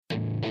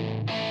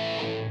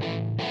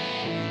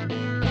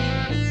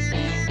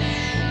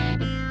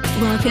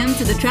Welcome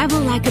to the Travel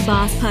Like a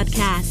Boss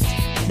podcast,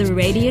 the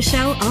radio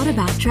show all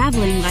about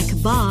traveling like a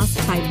boss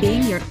by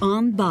being your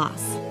own boss.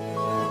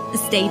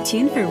 Stay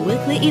tuned for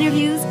weekly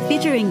interviews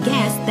featuring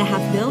guests that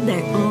have built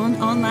their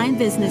own online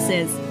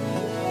businesses.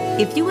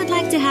 If you would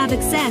like to have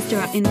access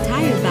to our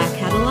entire back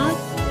catalog,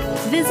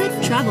 visit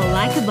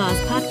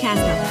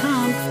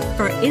travellikeabosspodcast.com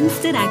for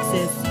instant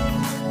access.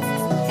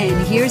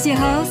 And here's your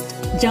host,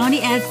 Johnny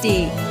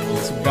FD.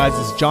 What's up, guys?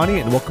 This is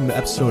Johnny, and welcome to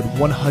episode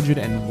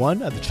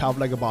 101 of the Travel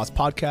Like a Boss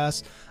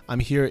podcast.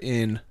 I'm here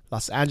in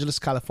Los Angeles,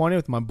 California,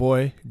 with my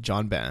boy,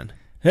 John Ban.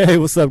 Hey,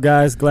 what's up,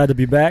 guys? Glad to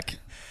be back.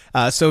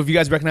 So if you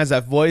guys recognize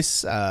that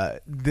voice,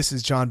 this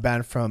is John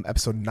Ban from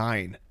episode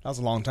 9. That was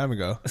a long time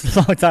ago. It's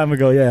a long time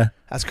ago, yeah.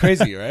 That's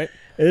crazy, right?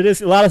 It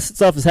is. A lot of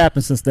stuff has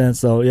happened since then,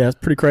 so yeah, it's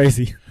pretty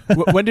crazy.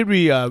 When did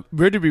we,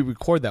 where did we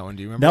record that one?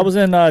 Do you remember? That was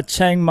in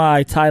Chiang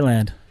Mai,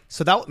 Thailand.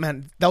 So that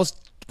was,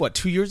 what,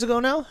 2 years ago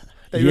now?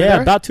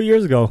 Yeah, about 2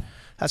 years ago.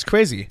 That's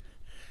crazy.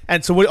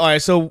 And so, what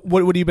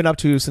have you been up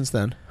to since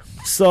then?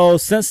 So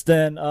since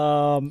then,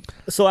 I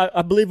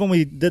believe when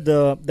we did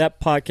that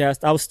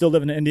podcast, I was still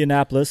living in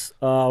Indianapolis.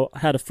 I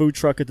had a food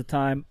truck at the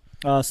time.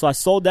 So I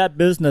sold that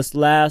business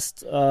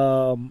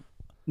that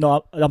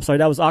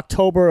was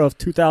October of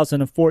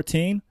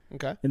 2014.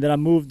 Okay. And then I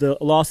moved to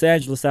Los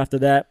Angeles after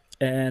that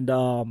and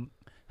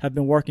have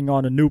been working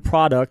on a new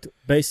product.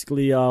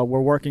 Basically,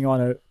 we're working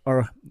on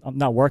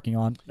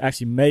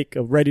make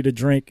a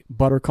ready-to-drink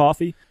butter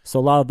coffee. So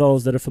a lot of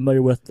those that are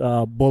familiar with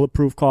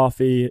Bulletproof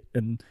coffee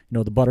and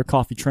the butter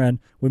coffee trend,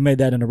 we made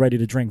that in a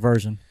ready-to-drink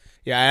version.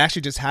 Yeah, I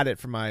actually just had it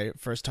for my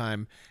first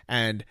time,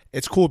 and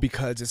it's cool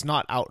because it's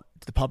not out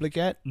to the public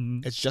yet.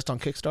 Mm-hmm. It's just on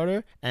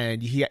Kickstarter,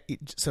 and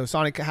so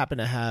Sonic happened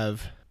to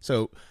have.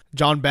 So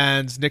John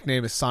Ban's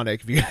nickname is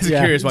Sonic. If you guys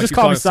are curious, just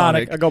call me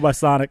Sonic. I go by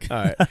Sonic.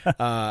 All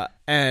right,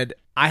 and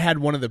I had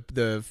one of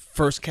the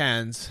first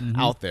cans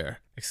out there,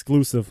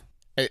 exclusive.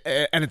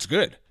 And it's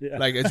good. Yeah.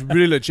 Like, it's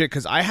really legit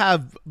because I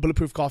have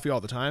Bulletproof coffee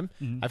all the time.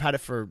 Mm-hmm. I've had it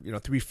for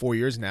 3-4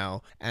 years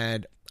now,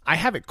 and I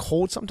have it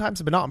cold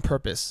sometimes, but not on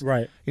purpose.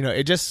 Right.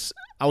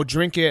 I would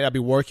drink it. I'll be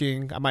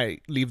working. I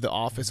might leave the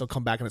office. I'll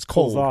come back and it's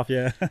cold. Cools off,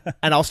 yeah.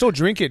 And I'll still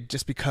drink it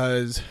just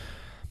because,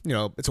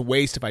 it's a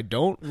waste if I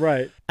don't.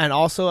 Right. And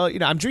also,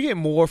 I'm drinking it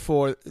more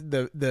for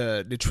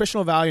the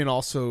nutritional value and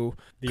also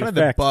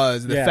the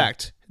buzz, the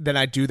effect than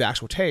I do the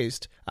actual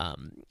taste.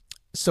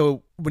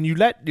 So when you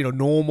let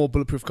normal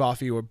Bulletproof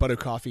coffee or butter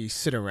coffee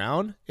sit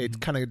around,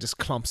 it kind of just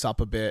clumps up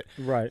a bit.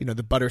 Right.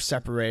 The butter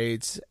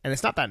separates, and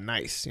it's not that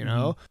nice.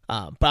 But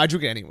I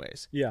drink it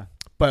anyways. Yeah.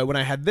 But when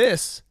I had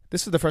this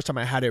is the first time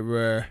I had it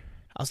where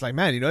I was like,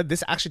 man,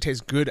 this actually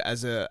tastes good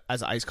as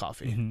iced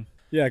coffee. Mm-hmm.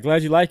 Yeah,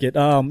 glad you like it.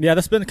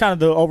 That's been kind of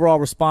the overall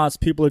response.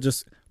 People are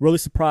just really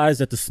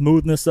surprised at the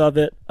smoothness of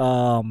it.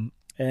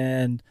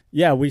 And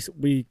yeah,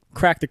 we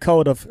cracked the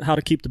code of how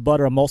to keep the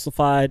butter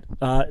emulsified.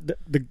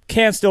 The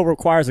can still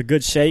requires a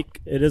good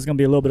shake. It is going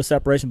to be a little bit of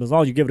separation, but as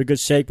long as you give it a good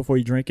shake before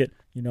you drink it,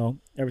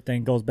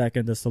 everything goes back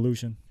into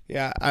solution.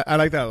 Yeah, I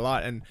like that a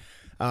lot. And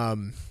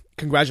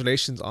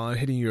congratulations on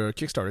hitting your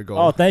Kickstarter goal.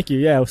 Oh, thank you.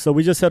 Yeah, so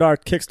we just hit our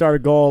Kickstarter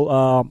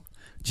goal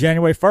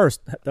January 1st.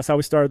 That's how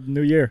we started the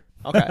new year.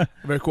 Okay,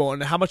 very cool.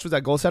 And how much was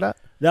that goal set at?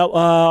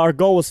 Our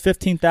goal was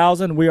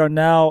 15,000. We are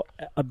now,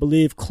 I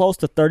believe, close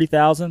to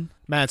 30,000.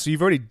 Man, so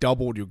you've already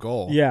doubled your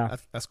goal. Yeah.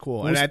 That's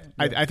cool. And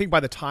I think by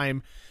the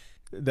time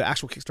the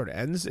actual Kickstarter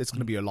ends, it's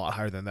going to be a lot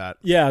higher than that.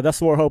 Yeah, that's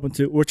what we're hoping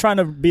to. We're trying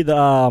to be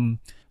the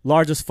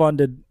largest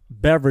funded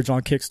beverage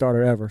on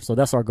Kickstarter ever. So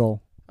that's our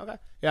goal. Okay.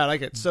 Yeah, I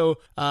like it. So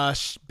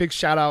big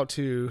shout out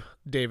to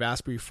Dave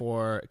Asprey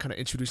for kind of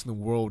introducing the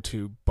world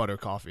to butter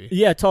coffee.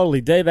 Yeah,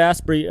 totally. Dave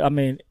Asprey,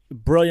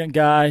 brilliant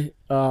guy,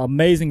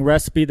 amazing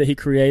recipe that he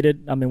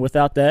created.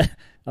 Without that,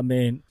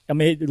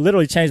 it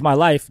literally changed my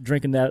life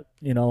drinking that,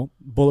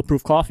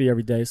 Bulletproof coffee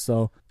every day.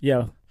 So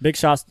yeah, big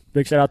shout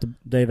out to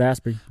Dave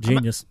Asprey,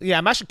 genius.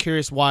 I'm actually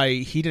curious why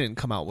he didn't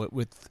come out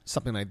with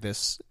something like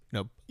this.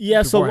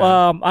 Yeah, so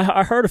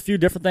I heard a few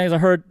different things. I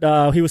heard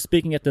he was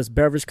speaking at this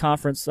beverage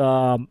conference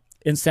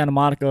in Santa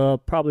Monica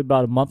probably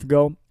about a month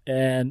ago,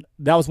 and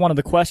that was one of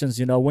the questions.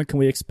 When can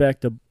we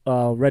expect a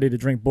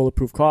ready-to-drink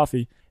Bulletproof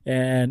coffee?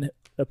 And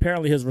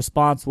apparently his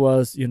response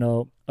was,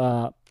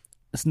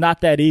 it's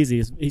not that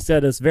easy. He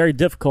said it's very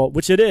difficult,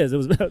 which it is.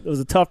 It was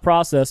a tough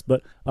process,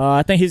 but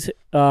I think he's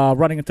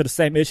running into the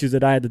same issues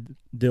that I had to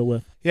deal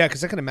with. Yeah,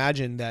 because I can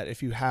imagine that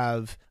if you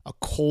have a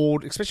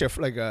cold, especially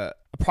like a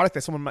product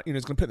that someone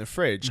is going to put in the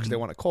fridge because they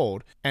want it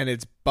cold, and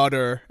it's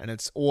butter and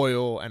it's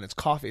oil and it's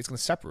coffee, it's going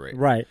to separate.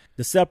 Right,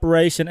 the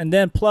separation, and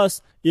then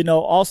plus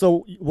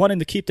also wanting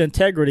to keep the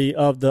integrity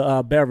of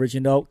the beverage,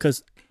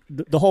 because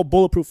the whole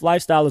Bulletproof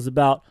lifestyle is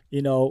about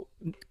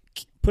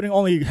putting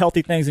only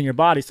healthy things in your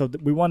body. So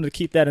we wanted to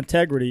keep that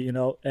integrity,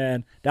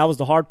 and that was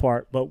the hard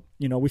part, but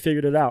we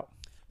figured it out.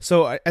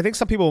 So I think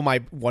some people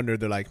might wonder,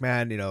 they're like,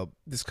 man,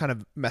 this kind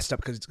of messed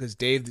up because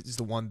Dave is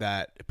the one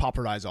that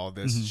popularized all of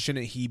this. Mm-hmm.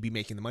 Shouldn't he be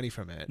making the money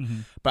from it?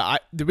 Mm-hmm.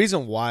 But the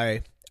reason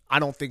why I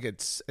don't think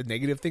it's a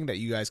negative thing that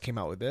you guys came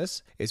out with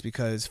this is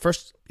because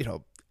first,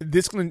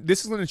 this is going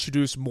to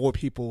introduce more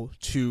people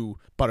to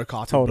butter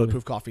coffee,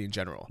 bulletproof coffee in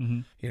general.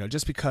 You know,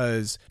 just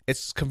because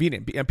it's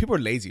convenient and people are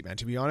lazy, man.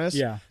 To be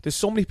honest, there's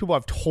so many people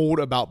I've told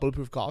about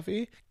bulletproof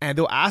coffee, and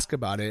they'll ask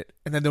about it,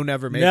 and then they'll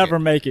never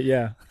make it.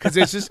 Yeah, because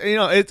it's just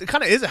it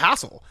kind of is a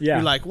hassle. Yeah,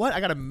 you're like, what? I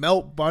gotta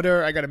melt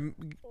butter. I gotta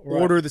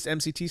order this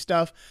MCT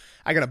stuff.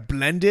 I gotta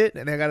blend it,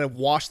 and I gotta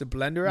wash the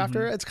blender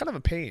after. It's kind of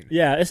a pain.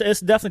 Yeah, it's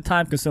definitely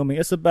time consuming.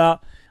 It's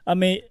about, I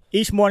mean,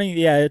 each morning,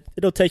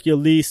 it'll take you at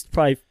least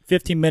probably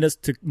 15 minutes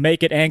to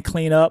make it and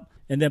clean up.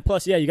 And then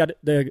plus, you got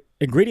the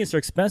ingredients are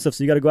expensive,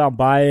 so you got to go out and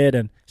buy it.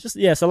 And it's just,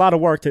 it's a lot of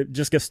work to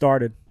just get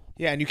started.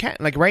 Yeah, and you can't,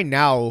 like right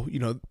now,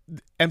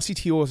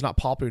 MCT oil is not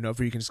popular enough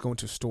where you can just go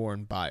into a store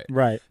and buy it.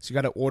 Right. So you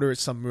got to order it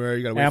somewhere.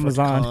 You got to wait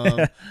Amazon. for it to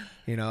come.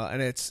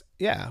 And it's,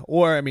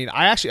 or I mean,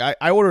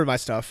 I ordered my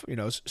stuff,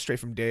 straight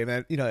from Dave,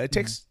 and it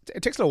takes a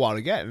little while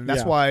to get, and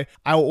that's why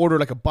I'll order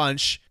like a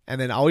bunch, and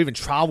then I'll even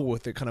travel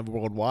with it kind of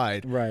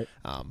worldwide. Right.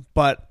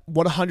 But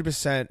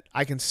 100%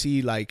 I can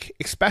see, like,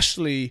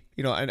 especially,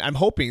 and I'm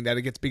hoping that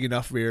it gets big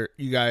enough where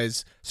you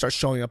guys start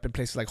showing up in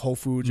places like Whole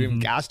Foods or even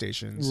gas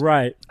stations.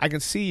 Right. I can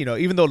see,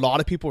 even though a lot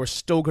of people are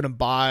still going to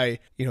buy,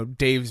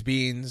 Dave's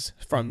beans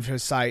from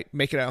his site,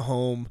 make it at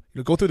home,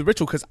 go through the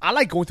ritual, because I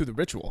like going through the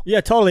ritual.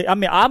 Yeah, totally. I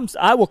mean,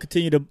 I will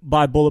continue to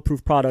buy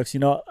bulletproof products.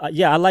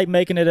 I like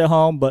making it at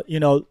home, but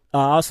I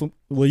also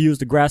will use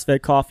the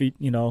grass-fed coffee,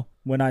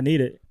 when I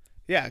need it.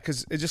 Yeah,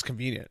 because it's just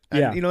convenient.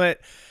 And you know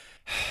what?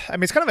 I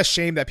mean, it's kind of a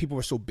shame that people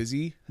are so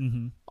busy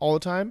all the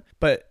time,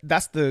 but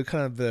that's the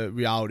kind of the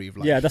reality of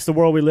life. Yeah, that's the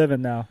world we live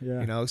in now.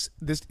 Yeah.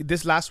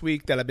 This last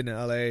week that I've been in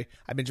LA,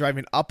 I've been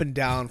driving up and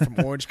down from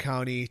Orange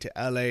County to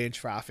LA in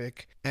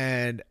traffic,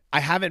 and I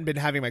haven't been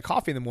having my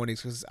coffee in the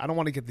mornings because I don't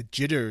want to get the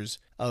jitters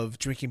of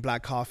drinking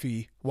black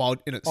coffee while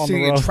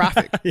sitting in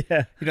traffic.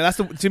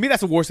 To me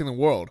that's the worst thing in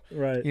the world.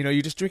 Right.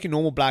 You're just drinking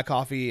normal black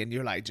coffee and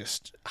you're like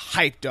just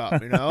hyped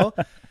up,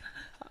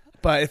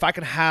 But if I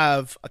can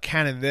have a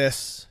can of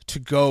this to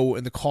go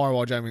in the car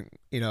while driving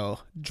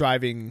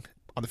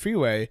on the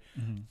freeway,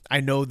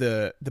 I know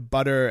the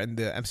butter and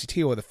the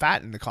MCT or the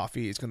fat in the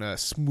coffee is going to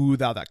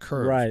smooth out that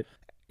curve. Right.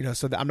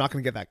 So that I'm not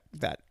going to get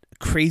that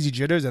crazy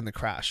jitters and the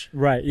crash.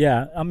 Right.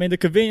 Yeah. I mean, the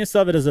convenience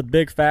of it is a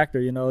big factor.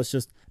 It's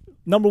just,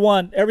 number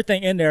one,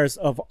 everything in there is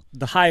of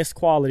the highest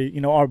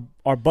quality.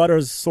 Our butter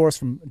is sourced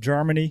from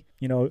Germany,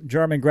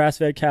 German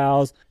grass-fed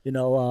cows,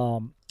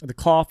 the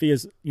coffee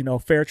is,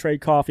 fair trade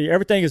coffee.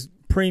 Everything is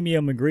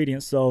premium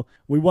ingredients. So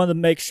we wanted to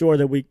make sure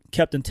that we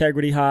kept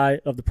integrity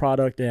high of the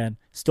product and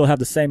still have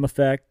the same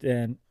effect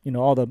and,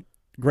 all the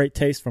great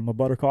taste from a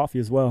butter coffee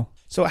as well.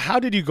 So how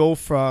did you go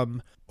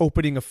from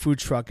opening a food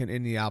truck in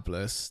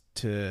Indianapolis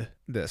to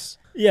this?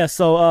 Yeah.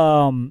 So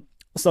I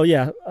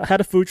had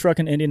a food truck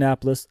in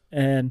Indianapolis,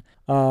 and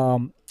a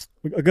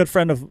good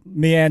friend of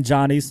me and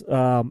Johnny's,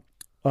 we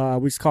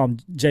just call him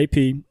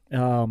JP.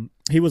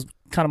 He was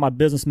kind of my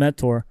business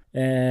mentor,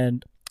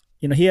 and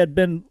he had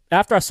been,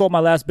 after I sold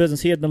my last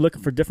business, he had been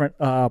looking for different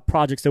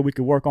projects that we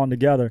could work on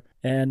together.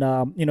 And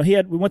we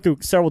went through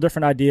several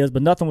different ideas,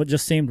 but nothing would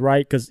just seemed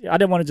right because I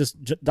didn't want to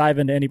just dive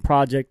into any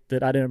project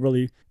that I didn't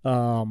really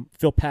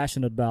feel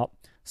passionate about.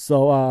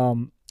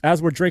 So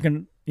as we're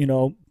drinking,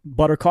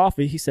 butter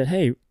coffee, he said,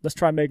 "Hey, let's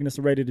try making this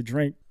ready to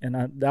drink." And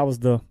that was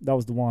the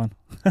one.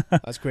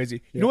 That's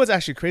crazy. You know what's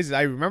actually crazy?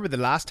 I remember the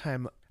last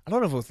time. I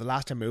don't know if it was the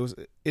last time. It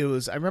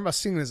was. I remember I was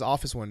sitting in his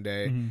office one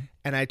day,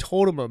 and I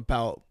told him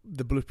about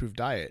the Bulletproof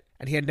diet,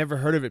 and he had never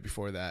heard of it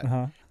before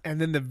that. And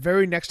then the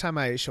very next time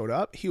I showed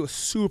up, he was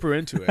super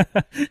into it.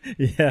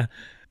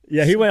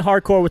 Yeah, he went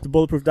hardcore with the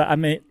Bulletproof diet. I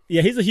mean,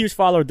 he's a huge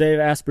follower of Dave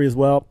Asprey as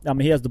well. I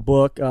mean, he has the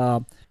book. I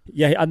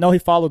know he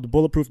followed the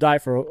Bulletproof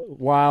diet for a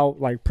while,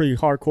 like pretty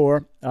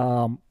hardcore.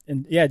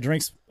 And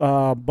drinks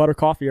butter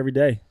coffee every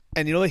day.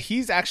 And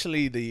he's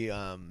actually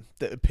the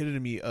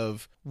epitome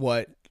of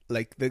what,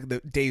 like,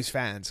 the Dave's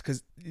fans,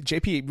 because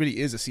JP really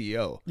is a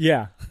CEO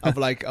of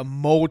like a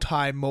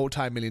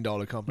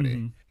multi-million-dollar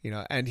company,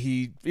 and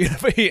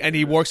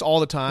he works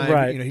all the time.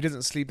 Right. He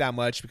doesn't sleep that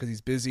much because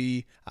he's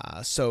busy.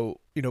 So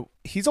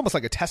he's almost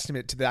like a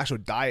testament to the actual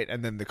diet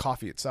and then the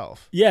coffee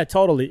itself. Yeah,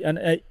 totally.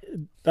 And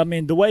I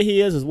mean, the way he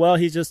is as well,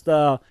 he's just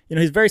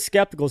he's very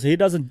skeptical, so he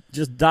doesn't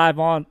just dive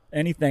on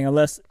anything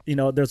unless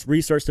there's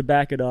research to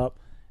back it up,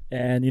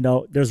 and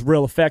there's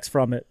real effects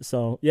from it.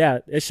 So yeah,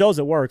 it shows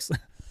it works.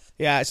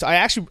 Yeah, so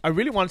I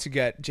really wanted to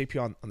get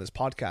JP on this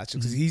podcast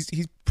because he's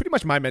pretty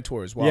much my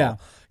mentor as well.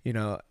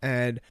 Yeah.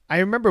 And I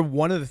remember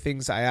one of the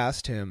things I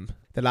asked him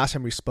the last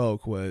time we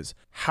spoke was,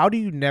 how do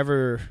you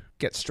never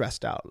get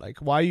stressed out? Like,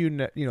 why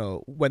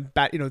when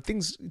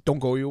things don't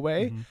go your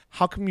way,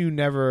 how come you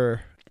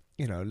never,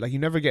 you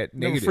never get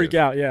negative? Never freak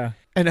out, yeah.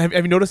 And have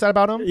you noticed that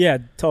about him? Yeah,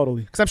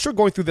 totally. Because I'm sure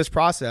going through this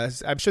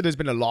process, I'm sure there's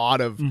been a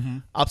lot of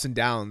ups and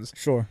downs.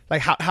 Sure.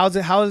 Like, how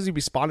has he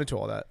responded to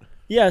all that?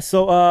 Yeah,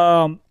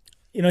 so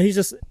he's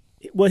just,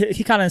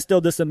 he kind of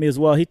instilled this in me as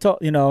well. He told,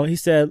 he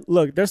said,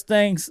 look,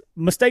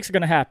 mistakes are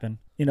going to happen.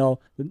 the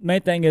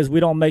main thing is we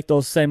don't make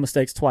those same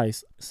mistakes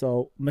twice.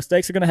 So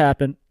mistakes are going to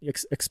happen.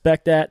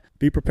 Expect that.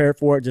 Be prepared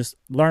for it. Just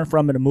learn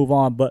from it and move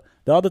on. But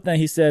the other thing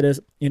he said is,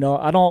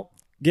 I don't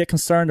get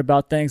concerned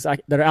about things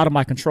that are out of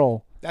my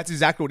control. That's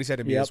exactly what he said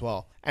to me as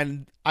well.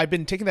 And I've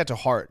been taking that to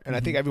heart. And I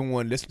think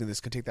everyone listening to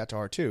this can take that to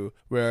heart too,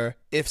 where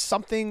if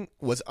something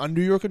was under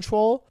your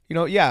control,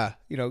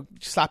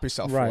 slap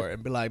yourself for it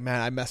and be like,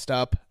 man, I messed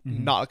up.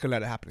 Not going to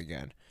let it happen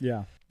again.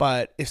 Yeah.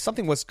 But if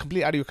something was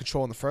completely out of your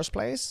control in the first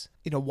place,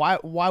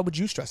 why would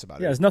you stress about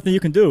it? Yeah, there's nothing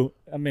you can do.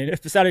 I mean,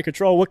 if it's out of your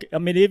control,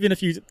 even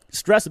if you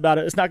stress about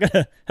it, it's not going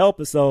to help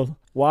it. So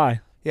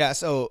why? Yeah.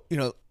 So,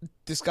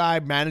 this guy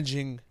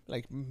managing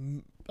like,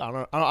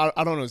 I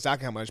don't know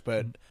exactly how much,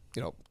 but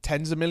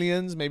tens of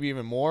millions, maybe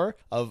even more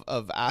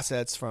of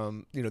assets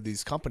from,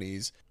 these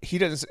companies. He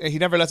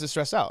never lets it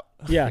stress out.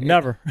 Yeah,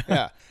 never.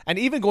 Yeah. And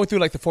even going through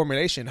like the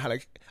formulation,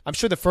 I'm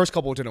sure the first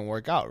couple didn't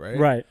work out, right?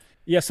 Right.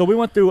 Yeah. So we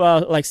went through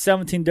like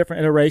 17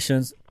 different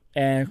iterations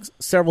and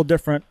several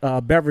different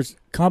beverage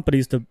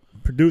companies to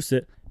produce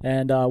it.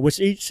 And with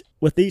each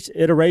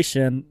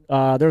iteration,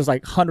 there's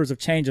like hundreds of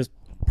changes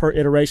per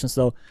iteration.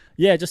 So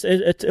yeah, just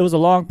it was a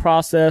long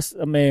process.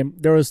 I mean,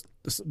 there was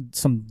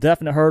some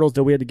definite hurdles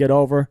that we had to get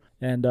over,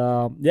 and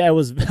it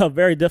was a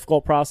very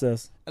difficult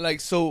process.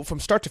 So from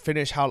start to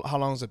finish, how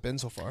long has it been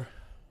so far?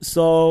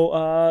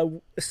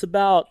 So it's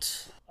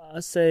about,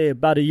 I'd say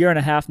about a year and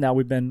a half now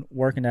we've been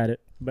working at it,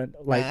 but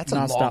like that's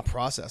nonstop. A long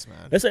process,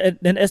 man.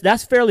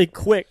 That's fairly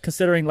quick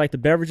considering like the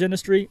beverage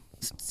industry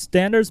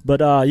standards,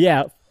 but I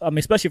mean,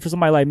 especially for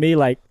somebody like me,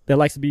 like that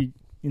likes to be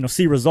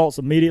see results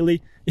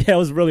immediately. Yeah, it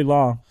was really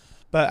long.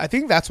 But I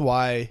think that's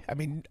why, I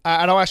mean,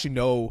 I don't actually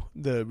know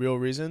the real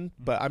reason,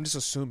 but I'm just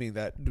assuming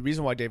that the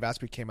reason why Dave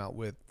Asprey came out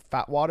with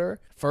Fat Water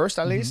first,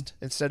 at least,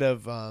 instead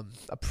of a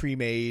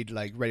pre-made,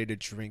 like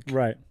ready-to-drink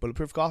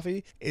bulletproof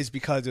coffee, is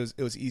because it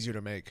was easier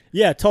to make.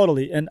 Yeah,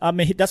 totally. And I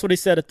mean, that's what he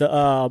said at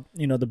the,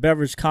 the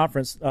beverage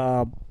conference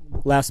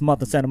last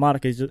month in Santa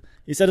Monica.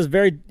 He said it's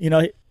very,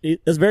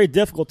 it's very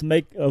difficult to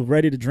make a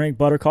ready-to-drink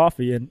butter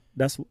coffee, and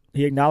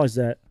he acknowledged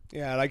that.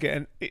 Yeah, I like it.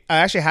 And I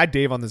actually had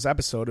Dave on this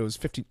episode. It was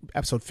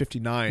episode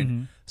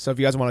 59. So if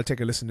you guys want to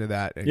take a listen to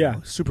that,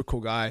 super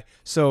cool guy.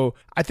 So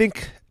I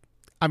think,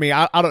 I mean,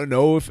 I don't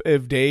know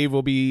if Dave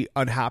will be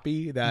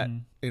unhappy that,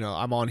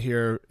 I'm on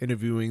here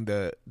interviewing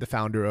the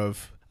founder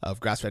of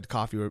Grass-Fed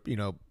Coffee, or,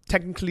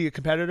 technically a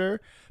competitor.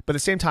 But at the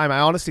same time, I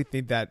honestly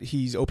think that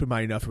he's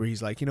open-minded enough where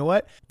he's like, you know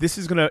what? This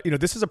is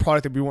this is a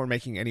product that we weren't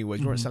making anyways.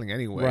 We weren't selling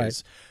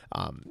anyways.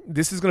 Right.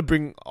 This is going to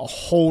bring a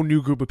whole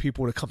new group of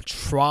people to come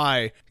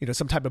try,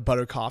 some type of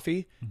butter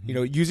coffee,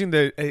 using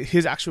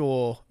his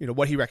actual,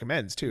 what he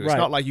recommends too. It's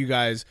not like you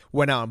guys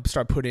went out and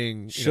start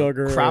putting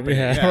sugar, crap in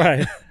it.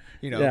 Right.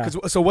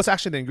 So what's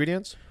actually the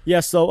ingredients? Yeah,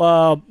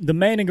 so the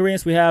main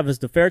ingredients we have is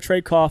the fair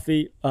trade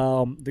coffee,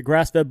 the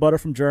grass-fed butter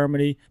from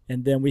Germany,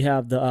 and then we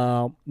have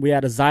we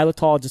add a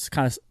xylitol just to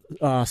kind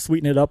of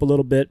sweeten it up a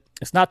little bit.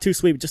 It's not too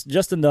sweet,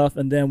 just enough.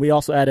 And then we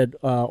also added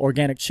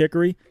organic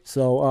chicory.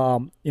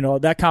 So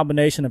that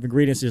combination of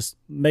ingredients just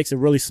makes it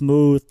really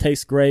smooth,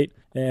 tastes great,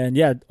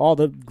 and all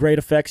the great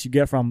effects you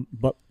get from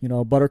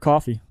butter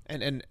coffee.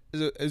 And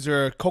is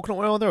there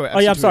coconut oil there? Or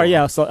MCT I'm sorry. Oil?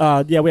 Yeah.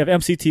 So we have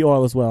MCT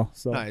oil as well.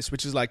 So nice,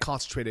 which is like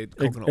concentrated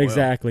coconut oil.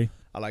 Exactly.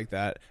 I like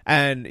that.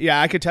 And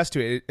I could attest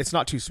to it. It's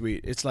not too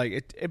sweet. It's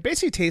like it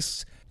basically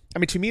tastes. I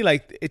mean, to me,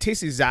 like it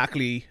tastes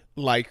exactly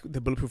like the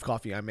bulletproof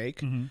coffee I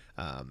make. And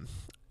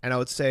I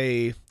would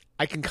say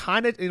I can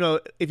kind of,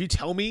 if you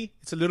tell me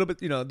it's a little bit,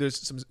 there's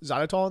some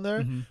xylitol in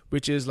there,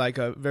 which is like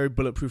a very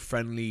bulletproof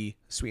friendly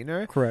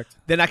sweetener. Correct.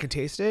 Then I can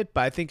taste it.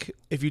 But I think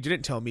if you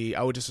didn't tell me,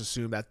 I would just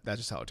assume that that's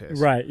just how it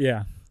tastes. Right.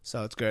 Yeah.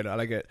 So it's good. I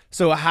like it.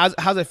 So how's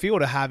it feel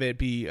to have it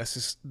be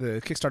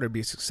the Kickstarter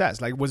be a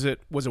success? Like, was it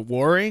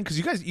worrying? Because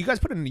you guys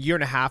put in a year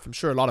and a half, I'm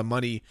sure, a lot of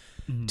money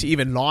to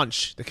even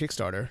launch the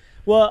Kickstarter.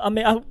 Well, I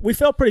mean, we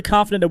felt pretty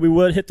confident that we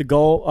would hit the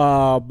goal.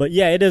 But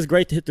it is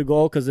great to hit the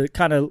goal because it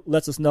kind of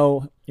lets us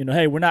know,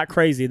 hey, we're not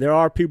crazy. There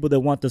are people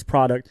that want this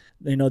product.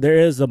 There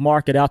is a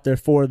market out there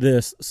for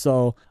this.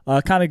 So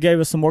it kind of gave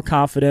us some more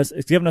confidence.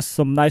 It's given us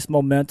some nice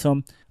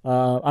momentum.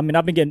 I mean,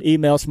 I've been getting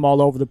emails from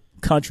all over the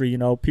country,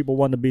 people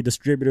wanting to be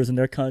distributors in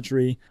their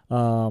country.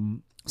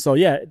 So,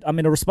 I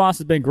mean, the response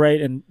has been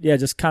great, and,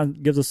 just kind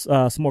of gives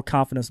us some more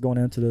confidence going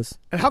into this.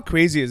 And how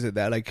crazy is it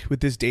that, like,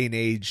 with this day and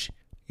age,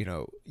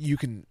 you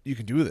can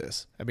do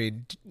this? I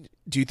mean,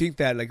 do you think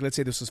that, like, let's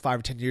say this was 5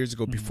 or 10 years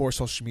ago, before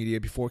social media,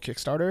 before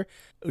Kickstarter,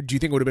 do you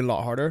think it would have been a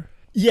lot harder?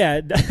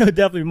 Yeah,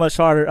 definitely much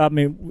harder. I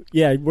mean,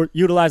 we're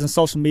utilizing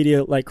social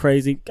media like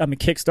crazy. I mean,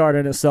 Kickstarter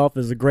in itself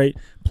is a great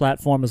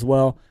platform as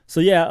well.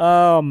 So,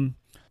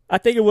 I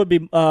think it would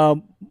be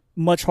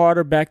much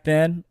harder back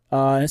then,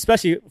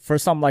 especially for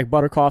something like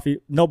butter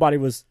coffee. Nobody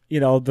was,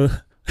 you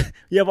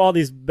have all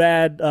these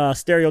bad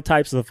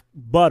stereotypes of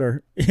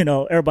butter.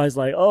 Everybody's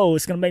like, oh,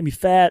 it's going to make me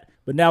fat.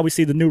 But now we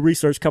see the new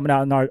research coming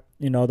out in our,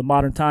 the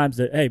modern times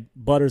that, hey,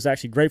 butter is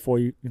actually great for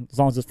you as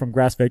long as it's from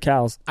grass-fed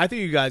cows. I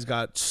think you guys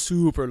got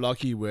super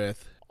lucky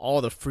with all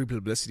the free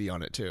publicity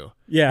on it too.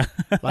 Yeah.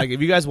 Like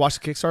if you guys watch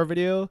the Kickstarter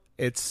video,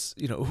 it's,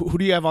 you know, who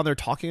do you have on there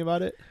talking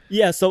about it?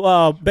 Yeah,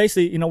 so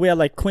basically, you know, we had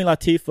like Queen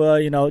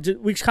Latifah, you know,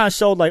 we kind of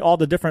showed like all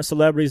the different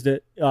celebrities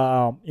that,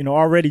 you know,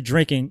 are already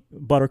drinking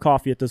butter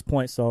coffee at this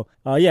point. So,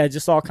 yeah, it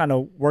just all kind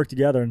of worked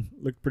together and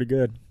looked pretty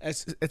good.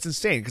 It's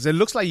insane because it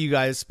looks like you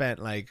guys spent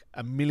like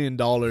 $1 million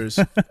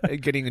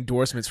getting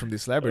endorsements from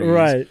these celebrities.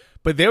 Right.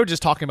 But they were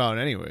just talking about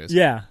it anyways.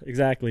 Yeah,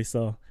 exactly.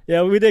 So,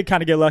 yeah, we did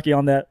kind of get lucky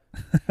on that.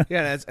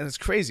 Yeah, and it's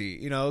crazy,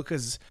 you know,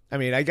 because I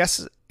mean, I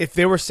guess if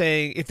they were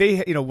saying, if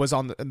they, you know, was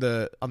on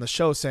the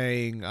show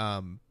saying,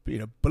 you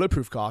know,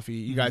 bulletproof coffee,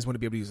 you guys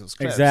wouldn't be able to use those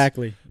clips.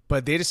 Exactly.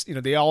 But they just, you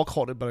know, they all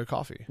called it butter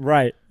coffee.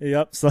 Right.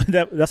 Yep. So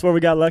that's where we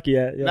got lucky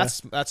at. Yeah.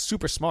 That's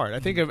super smart. I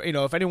think if, you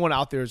know, if anyone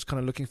out there is kind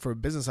of looking for a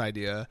business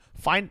idea,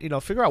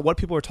 figure out what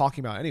people are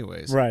talking about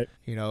anyways. Right.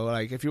 You know,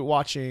 like if you're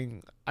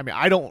watching, I mean,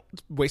 I don't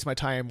waste my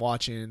time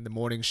watching the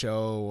morning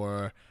show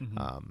or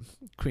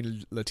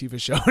Queen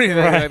Latifah's show or anything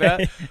like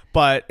that.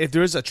 But if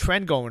there's a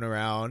trend going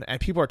around and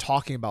people are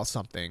talking about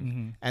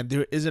something and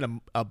there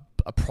isn't a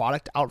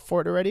product out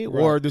for it already,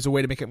 or there's a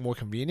way to make it more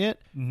convenient,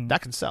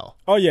 that can sell.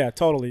 Oh yeah,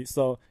 totally.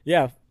 So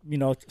yeah, you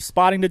know,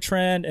 spotting the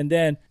trend and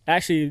then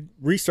actually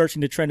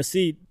researching the trend to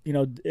see, you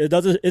know,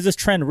 is this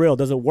trend real?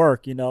 Does it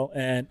work? You know,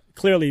 and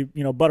clearly,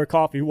 you know, butter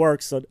coffee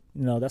works. So,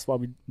 you know, that's why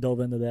we dove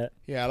into that.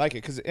 Yeah, I like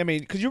it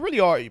because you really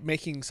are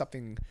making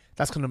something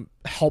that's going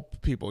to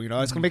help people. You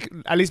know, it's going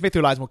to at least make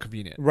their lives more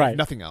convenient. Right.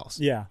 Nothing else.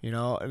 Yeah. You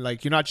know,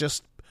 like you're not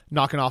just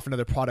knocking off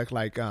another product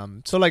like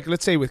so like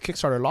let's say with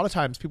Kickstarter, a lot of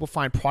times people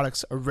find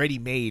products already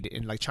made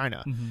in like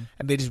China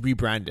and they just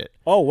rebrand it.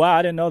 Oh wow,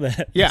 I didn't know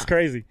that. Yeah. That's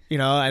crazy. You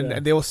know,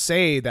 and they will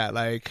say that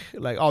like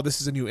oh,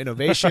 this is a new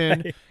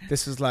innovation. Right.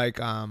 This is like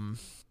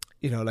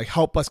you know, like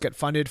help us get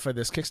funded for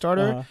this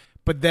Kickstarter.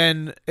 But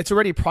then it's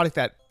already a product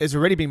that is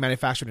already being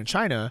manufactured in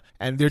China,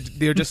 and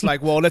they're just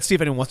like, well, let's see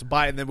if anyone wants to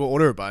buy it, and then we'll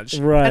order a bunch.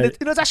 Right.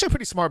 And it's actually a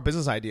pretty smart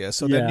business idea.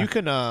 So then you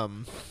can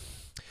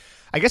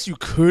I guess you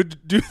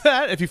could do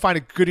that if you find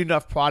a good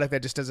enough product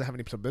that just doesn't have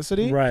any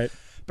publicity. Right.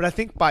 But I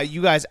think by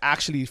you guys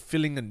actually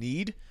filling a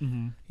need,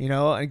 you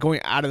know, and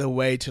going out of the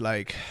way to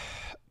like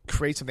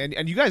create something,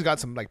 and you guys got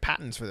some like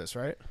patents for this,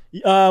 right?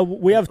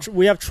 We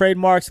have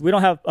trademarks. We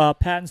don't have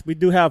patents. We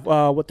do have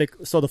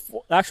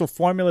the actual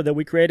formula that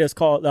we created is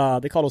called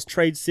they call those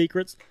trade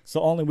secrets.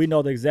 So only we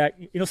know the exact.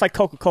 You know, it's like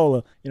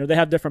Coca-Cola. You know, they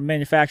have different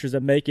manufacturers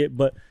that make it,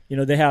 but you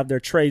know they have their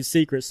trade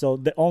secrets. So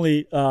the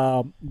only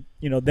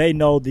you know, they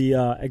know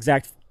the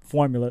exact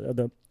formula,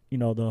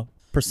 the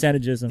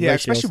percentages and ratios.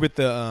 Especially with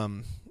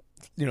the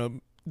you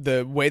know,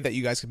 the way that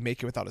you guys can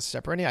make it without a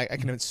separating, I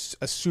can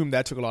assume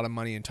that took a lot of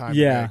money and time.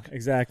 Yeah,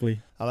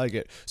 exactly. I like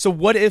it. So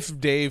what if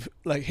Dave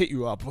like hit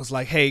you up, was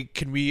like, hey,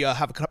 can we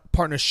have a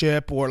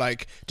partnership or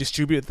like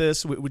distribute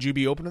this? Would you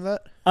be open to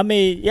that? I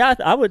mean, yeah,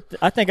 I would.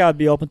 I think I would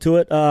be open to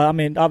it. I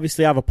mean,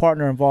 obviously I have a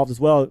partner involved as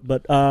well,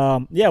 but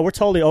yeah, we're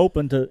totally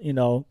open to, you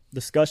know,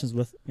 discussions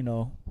with, you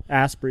know,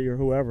 Asprey or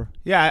whoever.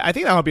 Yeah, I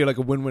think that would be like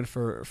a win-win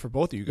for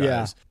both of you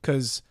guys.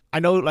 Because I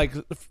know, like,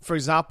 for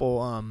example,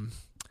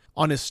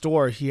 on his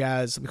store, he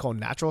has something called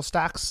Natural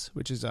Stacks,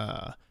 which is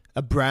a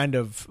brand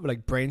of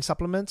like brain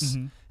supplements.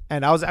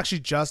 And I was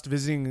actually just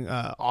visiting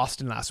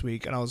Austin last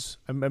week, and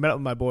I met up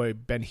with my boy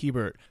Ben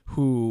Hebert,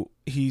 who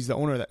he's the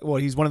owner of that. Well,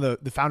 he's one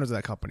of the founders of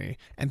that company,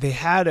 and they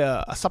had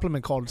a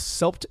supplement called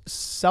CellTech.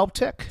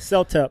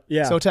 CellTech,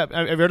 yeah. CellTech,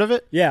 have you heard of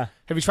it? Yeah.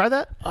 Have you tried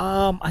that?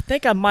 I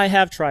think I might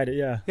have tried it.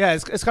 Yeah. Yeah,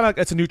 it's kind of like,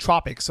 it's a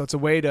nootropic, so it's a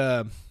way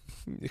to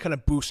kind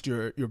of boost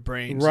your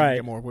brain so you can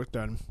get more work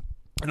done.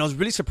 And I was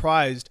really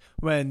surprised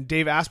when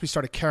Dave Asprey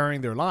started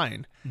carrying their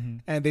line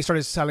and they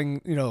started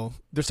selling, you know,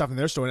 their stuff in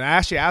their store. And I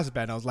actually asked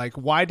Ben, I was like,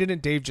 why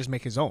didn't Dave just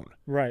make his own?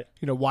 Right.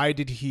 You know, why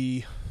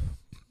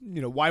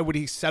would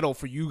he settle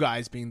for you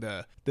guys being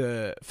the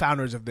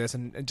founders of this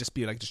and just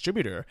be like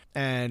distributor?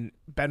 And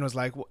Ben was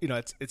like, well, you know,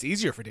 it's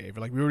easier for Dave.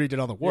 Like, we already did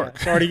all the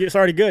work. Yeah, it's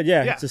already good.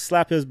 Yeah. Just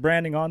slap his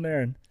branding on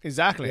there. And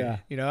exactly. Yeah.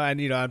 You know, and,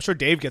 you know, I'm sure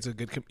Dave gets a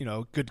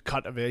good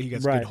cut of it. He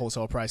gets a good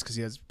wholesale price because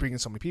he has bringing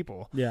so many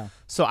people. Yeah.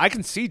 So I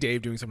can see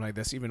Dave doing something like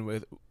this, even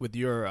with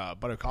your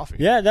butter coffee.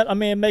 Yeah. I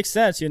mean, it makes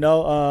sense, you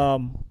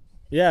know.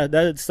 Yeah,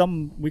 that's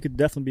something we could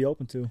definitely be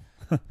open to.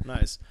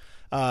 Nice.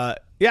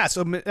 Yeah,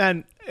 so,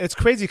 and it's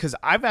crazy because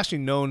I've actually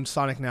known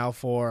Sonic now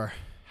for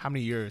how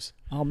many years?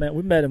 Oh, man,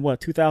 we met in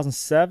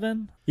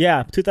 2007?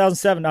 Yeah,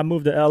 2007, I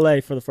moved to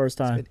L.A. for the first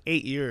time. It's been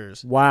 8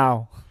 years.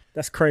 Wow.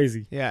 That's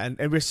crazy. Yeah,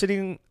 and we're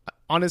sitting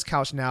on his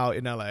couch now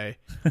in L.A.,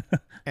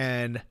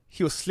 and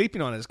he was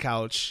sleeping on his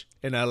couch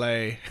in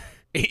L.A.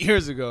 8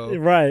 years ago.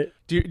 Right.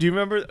 Do you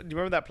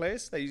remember that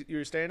place that you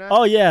were staying at?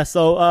 Oh yeah.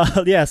 So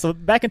so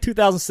back in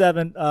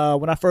 2007,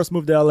 when I first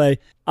moved to LA,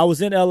 I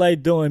was in LA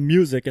doing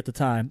music at the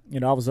time. You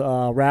know, I was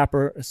a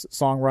rapper, a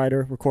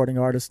songwriter, recording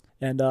artist,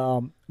 and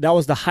that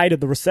was the height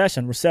of the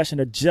recession. Recession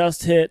had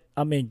just hit.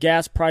 I mean,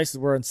 gas prices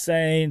were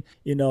insane.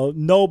 You know,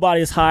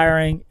 nobody's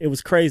hiring. It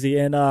was crazy.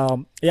 And I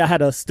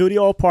had a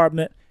studio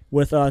apartment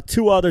with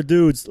 2 other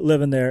dudes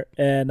living there,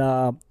 and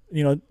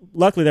you know,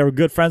 luckily they were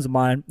good friends of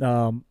mine.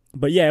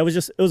 But yeah, it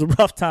was a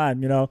rough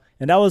time, you know,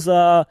 and that was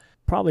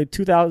probably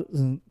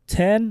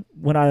 2010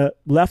 when I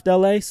left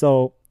LA.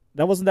 So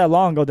that wasn't that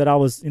long ago that I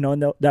was, in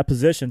that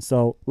position.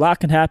 So a lot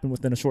can happen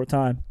within a short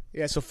time.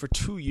 Yeah. So for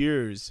 2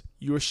 years,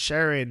 you were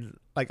sharing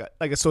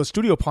a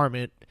studio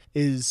apartment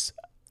is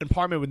an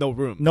apartment with no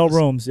rooms. No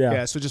rooms. Yeah.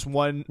 Yeah. So just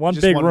one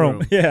big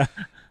room. Yeah.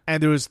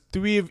 And there was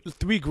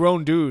three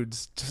grown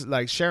dudes just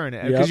like sharing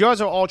it because yours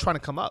are all trying to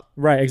come up.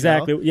 Right,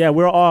 exactly. Yeah,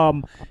 we're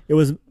it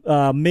was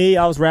me,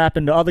 I was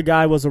rapping, the other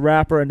guy was a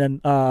rapper, and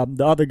then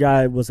the other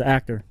guy was an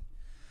actor.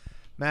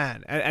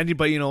 Man,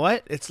 but you know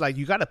what? It's like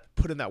you got to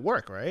put in that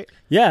work, right?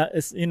 Yeah,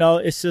 it's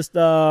it's just you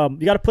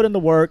got to put in the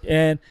work,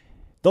 and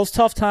those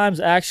tough times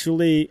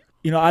actually,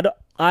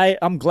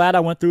 I'm glad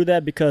I went through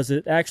that because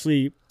it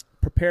actually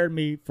prepared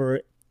me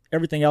for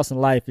everything else in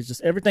life. It's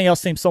just everything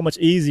else seems so much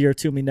easier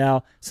to me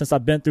now since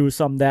I've been through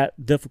something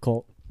that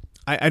difficult.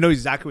 I know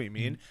exactly what you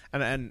mean.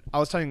 And I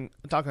was talking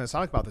to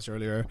Sonic about this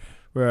earlier,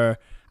 where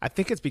I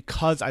think it's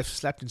because I've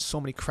slept in so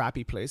many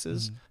crappy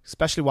places,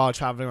 especially while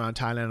traveling around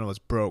Thailand and I was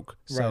broke.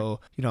 So,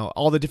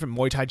 all the different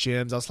Muay Thai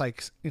gyms, I was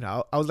like,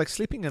 I was like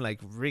sleeping in like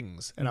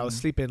rings and I was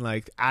sleeping in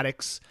like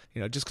attics,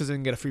 just because I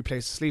didn't get a free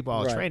place to sleep while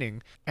I was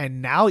training.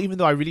 And now, even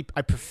though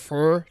I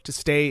prefer to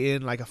stay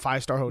in like a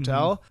 5-star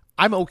hotel,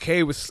 I'm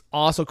okay with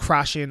also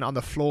crashing on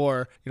the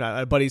floor,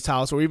 at a buddy's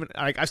house, or even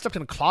like I slept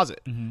in a closet,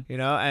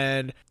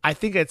 and I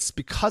think it's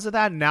because of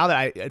that. Now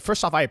that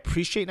first off, I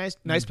appreciate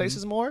nice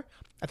places more.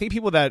 I think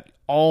people that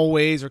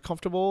always are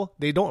comfortable,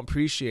 they don't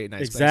appreciate nice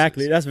places.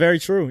 Exactly. That's very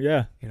true.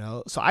 Yeah.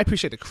 So I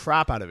appreciate the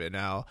crap out of it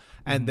now.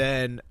 And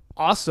then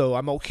also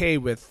I'm okay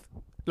with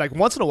like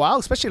once in a while,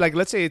 especially like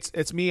let's say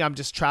it's me, I'm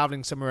just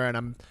traveling somewhere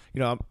and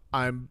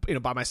I'm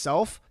by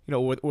myself,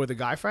 with a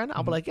guy friend.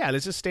 I'll be like, yeah,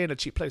 let's just stay in a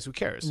cheap place. Who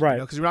cares? Right.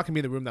 Because we're not gonna be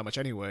in the room that much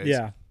anyways.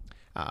 Yeah.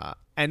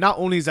 And not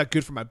only is that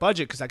good for my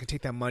budget because I can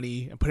take that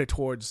money and put it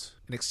towards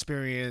an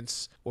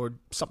experience or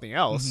something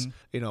else,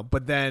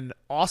 but then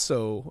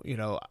also,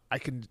 I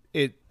can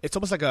it's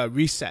almost like a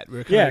reset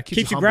where it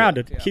keeps you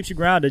grounded. Yeah. Keeps you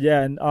grounded,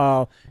 and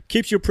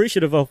keeps you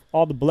appreciative of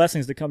all the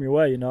blessings that come your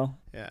way,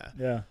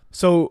 Yeah.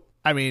 So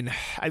I mean,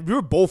 we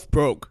were both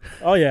broke.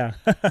 Oh yeah.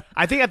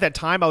 I think at that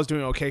time I was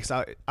doing okay because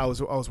I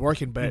was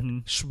working, but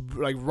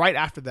like right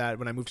after that,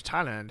 when I moved to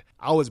Thailand,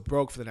 I was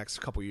broke for the next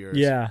couple years.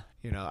 Yeah.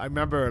 I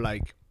remember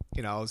like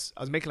I was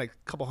making like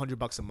a couple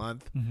 $100 a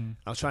month.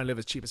 I was trying to live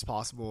as cheap as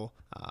possible,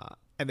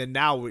 and then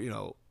now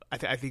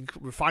I think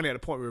we're finally at a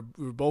point where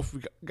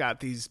we got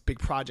these big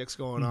projects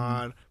going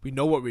on. We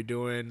know what we're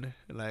doing.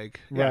 Like,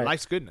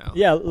 life's good now.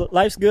 Yeah,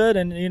 life's good,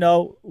 and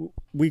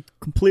we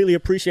completely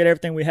appreciate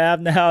everything we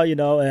have now.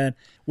 And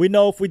we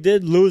know if we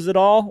did lose it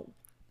all,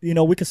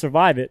 we can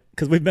survive it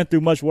because we've been through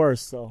much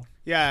worse. So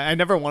yeah, I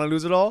never want to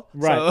lose it all.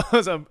 Right.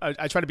 So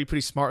I try to be pretty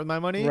smart with my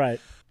money.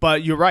 Right.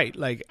 But you're right.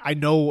 Like, I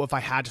know if I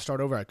had to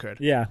start over, I could.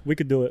 Yeah, we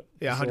could do it.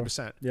 Yeah, 100%.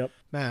 Sure. Yep.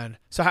 Man.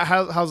 So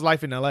how's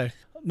life in LA?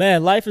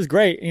 Man, life is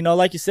great.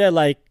 Like you said,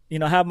 like,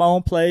 I have my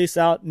own place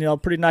out,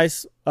 pretty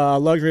nice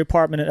luxury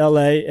apartment in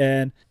LA.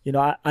 And,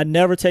 I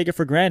never take it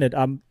for granted.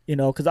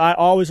 Because I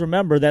always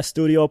remember that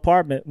studio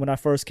apartment when I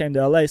first came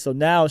to LA. So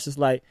now it's just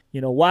like,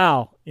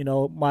 wow,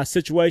 my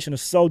situation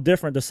is so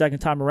different the second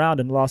time around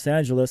in Los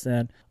Angeles.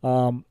 And,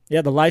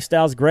 the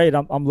lifestyle's great.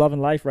 I'm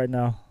loving life right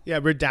now. Yeah,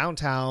 we're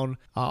downtown.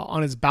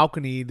 On his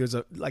balcony, there's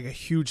a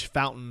huge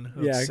fountain.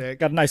 Sick.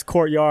 Got a nice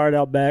courtyard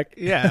out back.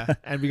 Yeah,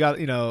 and we got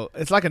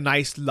it's like a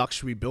nice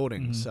luxury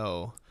building.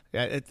 So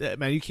yeah,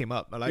 man, you came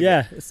up. I like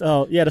it.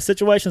 So the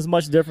situation is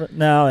much different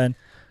now, and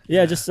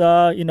just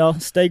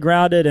stay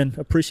grounded and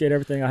appreciate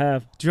everything I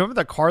have. Do you remember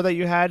the car that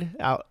you had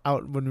out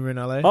when we were in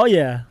LA? Oh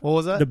yeah. What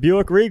was that? The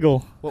Buick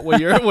Regal.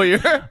 What year? What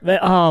year?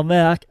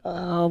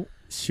 Man,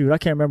 shoot, I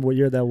can't remember what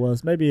year that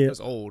was. Maybe it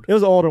was old. It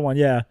was an older one,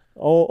 yeah.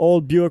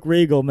 Old Buick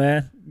Regal,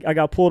 man. I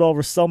got pulled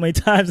over so many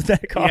times in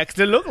that car. Yeah, because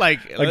it looked like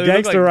a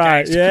gangster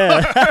ride.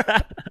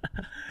 Yeah.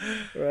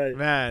 Right.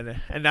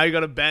 Man, and now you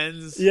got a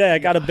Benz. Yeah, I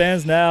got a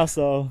Benz now,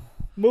 so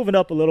moving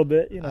up a little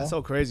bit, That's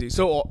so crazy.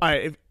 So,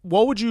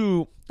 what would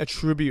you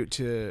attribute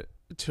to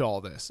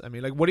all this? I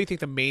mean, like, what do you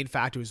think the main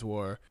factors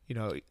were,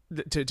 to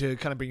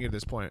kind of bring you to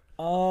this point?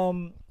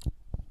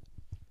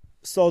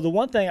 So the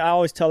one thing I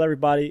always tell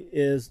everybody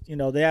is,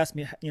 they ask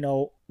me,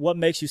 what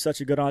makes you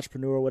such a good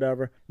entrepreneur or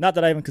whatever. Not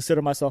that I even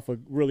consider myself a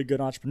really good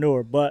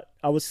entrepreneur, but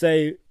I would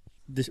say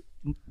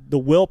the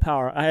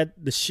willpower. I had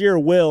the sheer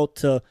will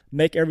to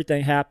make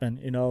everything happen.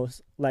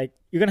 Like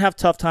you're going to have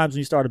tough times when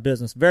you start a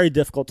business, very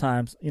difficult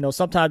times.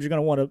 Sometimes you're going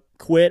to want to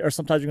quit or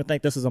sometimes you're going to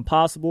think this is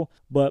impossible.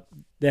 But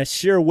that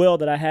sheer will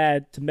that I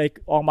had to make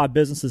all my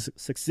businesses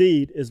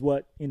succeed is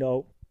what,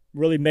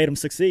 really made them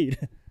succeed.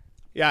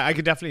 Yeah, I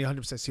could definitely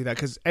 100% see that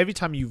because every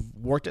time you've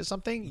worked at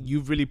something,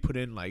 you've really put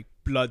in like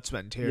blood,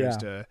 sweat, and tears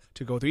to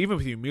go through, even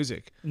with your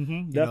music.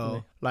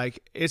 Definitely.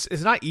 Like it's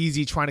not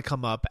easy trying to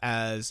come up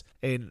as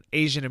an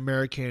Asian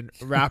American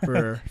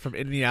rapper from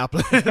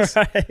Indianapolis.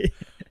 Right.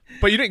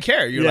 But you didn't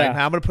care. You're like,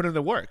 nah, I'm going to put in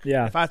the work.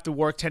 Yeah. If I have to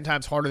work 10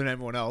 times harder than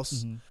everyone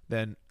else,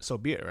 then so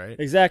be it, right?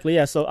 Exactly,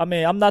 yeah. So, I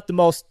mean, I'm not the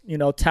most,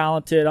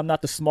 talented. I'm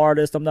not the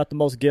smartest. I'm not the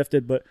most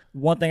gifted. But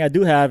one thing I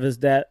do have is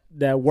that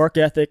work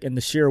ethic and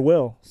the sheer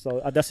will.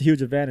 So that's a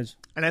huge advantage.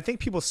 And I think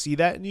people see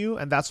that in you,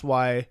 and that's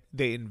why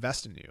they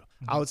invest in you.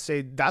 I would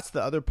say that's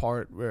the other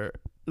part where,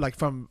 like,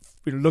 from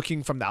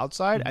looking from the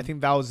outside, I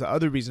think that was the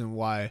other reason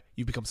why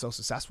you become so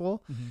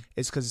successful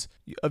is because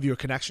of your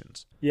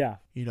connections. Yeah.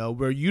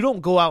 Where you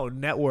don't go out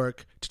and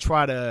network to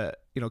try to,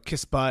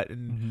 kiss butt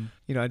and,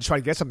 and try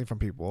to get something from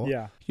people.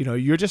 Yeah.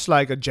 You're just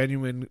like a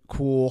genuine,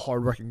 cool,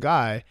 hardworking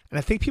guy. And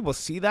I think people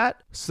see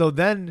that. So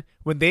then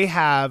when they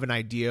have an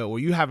idea or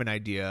you have an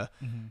idea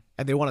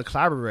and they want to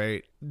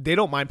collaborate, they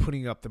don't mind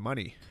putting up the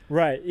money.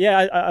 Right.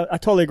 Yeah, I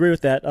totally agree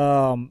with that.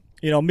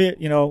 Me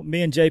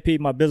and JP,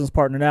 my business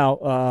partner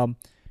now,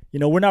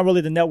 we're not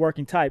really the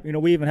networking type.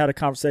 We even had a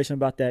conversation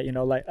about that.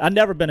 Like, I've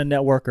never been a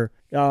networker.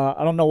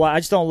 I don't know why. I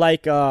just don't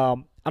like.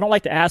 I don't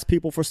like to ask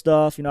people for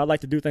stuff. I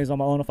like to do things on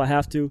my own if I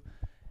have to.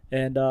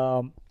 And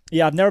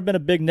I've never been a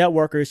big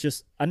networker. It's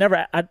just I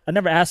never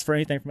asked for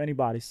anything from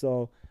anybody.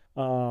 So.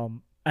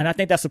 And I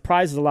think that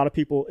surprises a lot of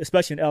people,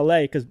 especially in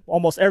LA, because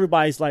almost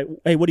everybody's like,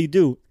 hey, what do you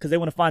do? Because they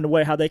want to find a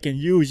way how they can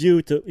use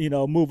you to,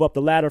 move up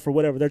the ladder for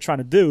whatever they're trying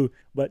to do.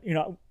 But,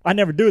 I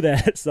never do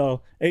that.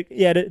 So,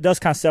 it does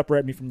kind of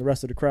separate me from the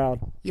rest of the crowd.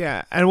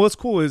 Yeah. And what's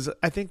cool is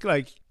I think,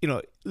 like,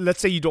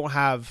 let's say you don't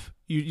have,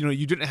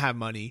 you didn't have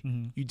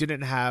money. You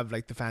didn't have,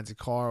 like, the fancy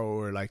car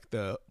or, like,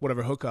 the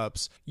whatever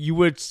hookups. You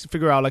would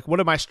figure out, like, what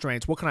are my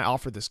strengths? What can I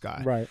offer this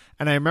guy? Right.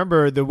 And I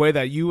remember the way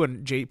that you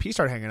and JP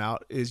started hanging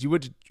out is you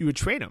would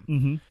train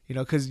him,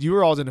 because you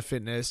were always into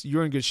fitness, you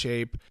were in good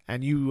shape,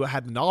 and you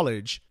had the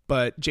knowledge.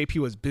 But JP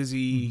was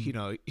busy,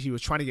 he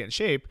was trying to get in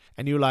shape,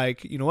 and you're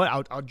like, you know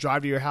what, I'll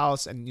drive to your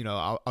house and,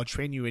 I'll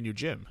train you in your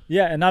gym.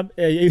 Yeah, and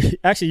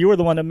actually, you were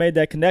the one that made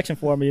that connection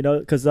for me,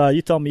 because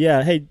you told me,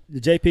 hey,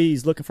 JP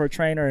is looking for a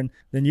trainer, and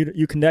then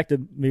you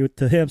connected me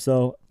to him,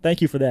 so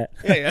thank you for that.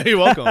 Yeah, you're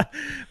welcome.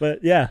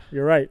 But yeah,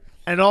 you're right.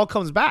 And it all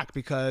comes back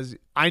because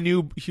I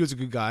knew he was a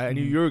good guy, I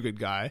knew you're a good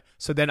guy,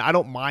 so then I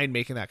don't mind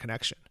making that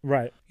connection.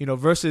 Right.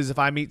 Versus if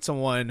I meet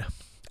someone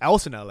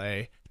else in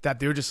LA, that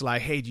they're just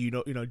like, hey, do you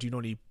know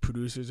any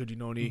producers or do you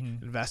know any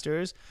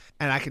investors?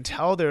 And I can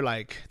tell they're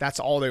like, that's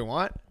all they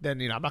want.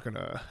 Then I'm not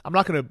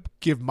gonna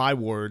give my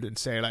word and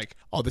say like,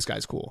 oh, this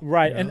guy's cool.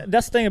 Right, and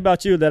that's the thing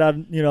about you that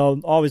I've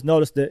always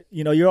noticed that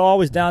you're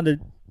always down to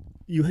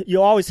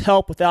you always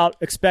help without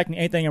expecting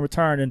anything in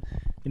return, and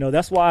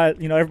that's why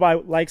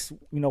everybody likes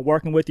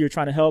working with you,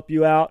 trying to help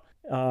you out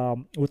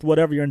with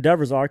whatever your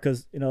endeavors are,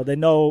 because they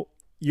know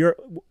you're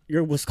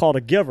what's called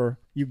a giver.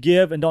 You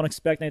give and don't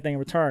expect anything in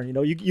return.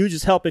 You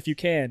just help if you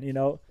can,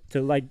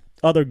 to like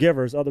other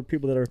givers, other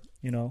people that are,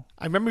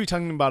 I remember you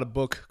talking about a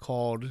book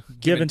called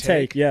Give and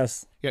Take.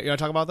 Yes. Yeah, you want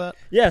to talk about that?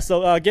 Yeah.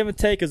 So Give and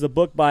Take is a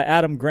book by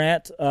Adam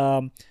Grant.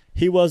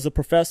 He was a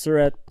professor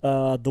at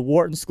the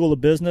Wharton School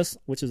of Business,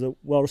 which is a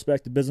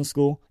well-respected business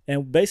school.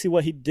 And basically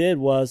what he did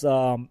was,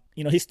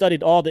 he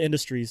studied all the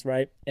industries,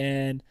 right?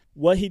 And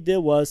what he did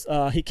was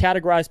he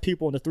categorized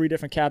people into 3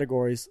 different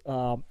categories.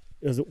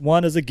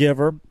 One is a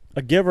giver.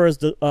 A giver is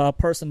the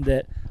person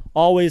that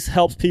always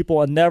helps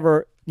people and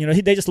never,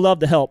 they just love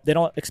to help. They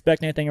don't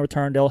expect anything in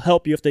return. They'll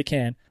help you if they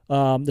can.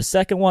 The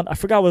second one, I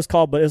forgot what it's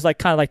called, but it's like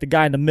kind of like the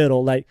guy in the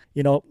middle. Like,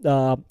 he'll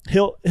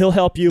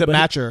help you. The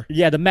matcher.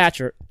 Yeah, the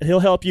matcher. He'll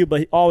help you,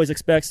 but he always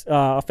expects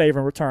a favor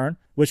in return,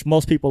 which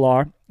most people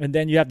are. And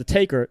then you have the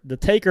taker. The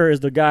taker is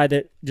the guy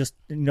that just,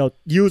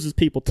 uses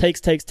people,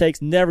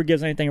 takes, never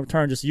gives anything in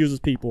return, just uses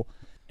people.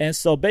 And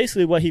so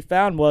basically what he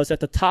found was at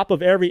the top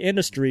of every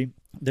industry,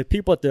 the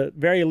people at the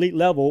very elite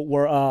level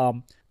were,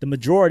 the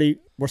majority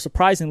were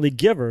surprisingly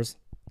givers.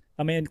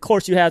 I mean, of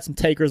course, you had some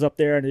takers up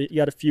there, and you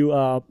had a few,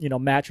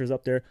 matchers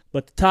up there.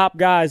 But the top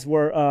guys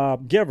were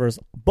givers.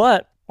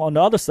 But on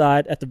the other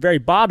side, at the very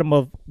bottom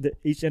of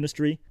each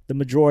industry, the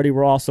majority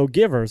were also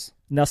givers.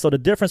 Now, so the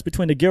difference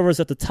between the givers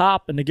at the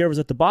top and the givers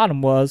at the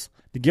bottom was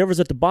the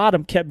givers at the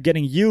bottom kept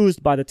getting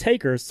used by the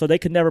takers, so they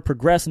could never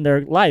progress in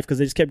their life because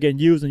they just kept getting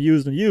used and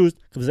used and used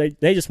because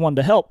they just wanted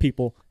to help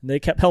people, and they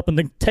kept helping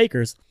the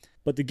takers.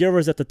 But the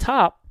givers at the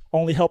top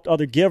only helped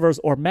other givers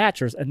or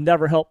matchers and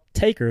never helped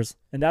takers,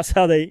 and that's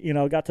how they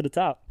got to the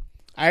top.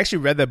 I actually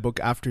read that book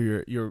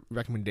after your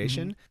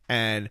recommendation,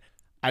 and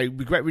I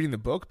regret reading the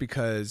book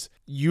because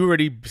you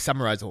already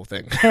summarized the whole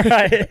thing.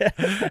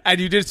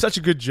 And you did such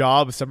a good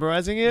job of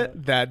summarizing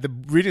it that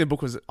reading the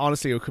book was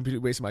honestly a complete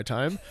waste of my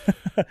time.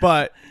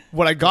 But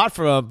what I got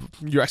from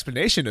your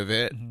explanation of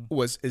it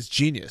is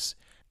genius.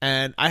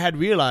 And I had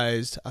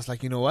realized, I was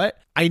like, you know what?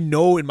 I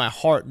know in my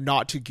heart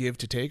not to give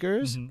to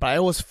takers, but I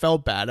always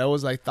felt bad. I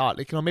always thought,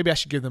 maybe I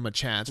should give them a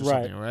chance or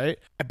something, right?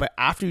 But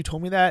after you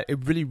told me that,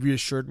 it really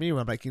reassured me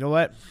when I'm like, you know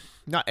what?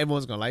 Not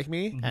everyone's going to like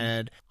me,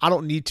 and I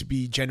don't need to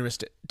be generous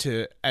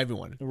to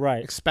everyone.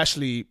 Right.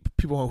 Especially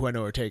people who I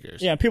know are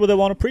takers. Yeah, people that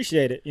won't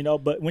appreciate it,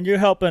 But when you're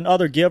helping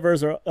other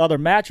givers or other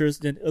matchers,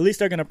 then at least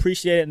they're going to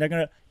appreciate it, and they're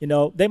going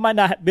to, they might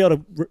not be able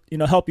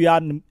to, help you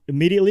out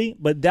immediately,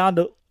 but down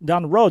the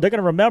road, they're going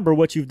to remember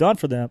what you've done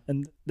for them,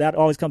 and that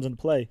always comes into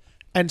play.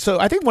 And so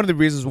I think one of the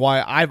reasons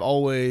why I've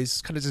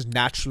always kind of just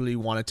naturally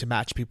wanted to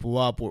match people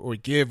up or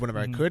give whenever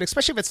I could,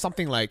 especially if it's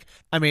something like,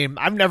 I mean,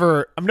 I've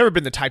never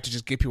been the type to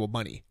just give people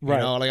money. You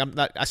know,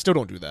 like I still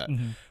don't do that.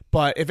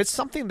 But if it's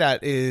something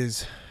that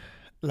is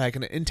like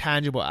an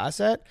intangible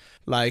asset,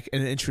 like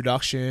an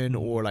introduction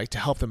or like to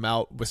help them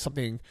out with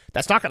something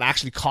that's not going to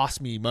actually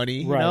cost me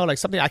money, you know, like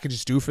something I can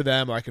just do for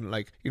them, or I can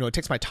like, you know, it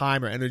takes my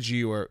time or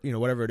energy or, you know,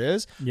 whatever it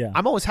is. Yeah.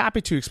 I'm always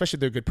happy to, especially if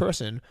they're a good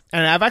person.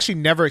 And I've actually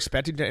never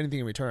expected anything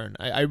in return.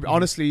 I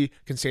honestly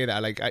can say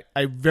that. Like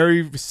I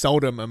very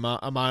seldom am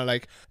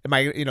I,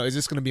 you know, is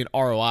this going to be an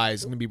ROI?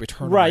 Is it going to be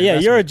return? Right. Yeah.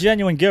 You're a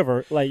genuine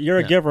giver. Like you're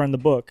a giver in the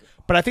book.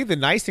 But I think the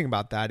nice thing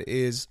about that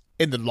is,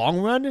 in the long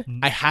run,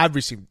 I have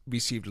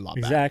received a lot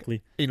back.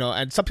 Exactly. You know,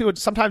 and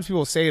sometimes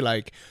people say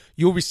like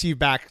you'll receive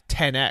back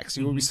 10x.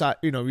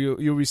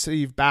 You'll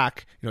receive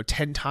back, you know,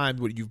 10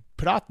 times what you've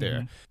put out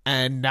there.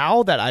 And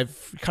now that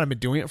I've kind of been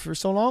doing it for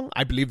so long,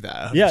 I believe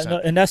that 100%. Yeah, no,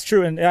 and that's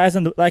true. And as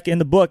in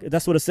the book,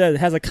 that's what it says. It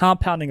has a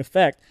compounding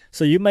effect.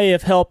 So you may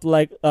have helped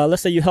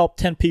let's say you helped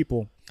 10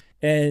 people.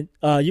 And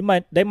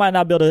they might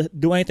not be able to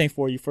do anything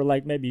for you for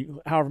like maybe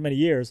however many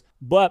years,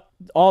 but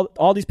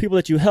all these people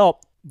that you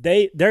help,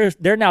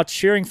 they're now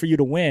cheering for you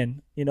to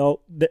win. You know,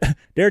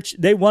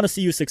 they want to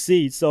see you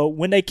succeed. So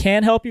when they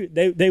can help you,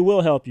 they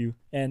will help you.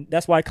 And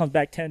that's why it comes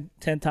back 10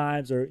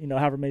 times or, you know,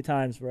 however many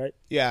times, right?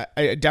 Yeah,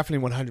 I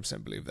definitely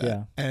 100% believe that.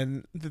 Yeah.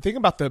 And the thing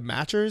about the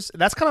matchers,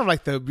 that's kind of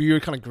like the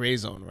weird kind of gray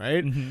zone,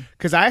 right?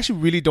 Because I actually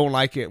really don't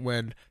like it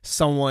when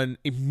someone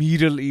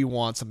immediately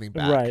wants something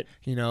back. Right.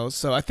 You know,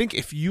 so I think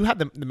if you have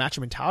the matcher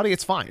mentality,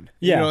 it's fine.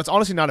 Yeah. You know, it's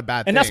honestly not a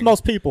bad thing. And that's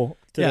most people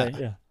today.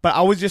 Yeah. But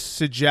I would just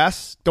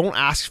suggest don't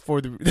ask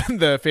for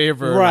the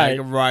favor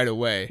right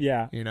away.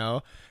 Yeah. You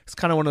know, it's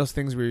kind of one of those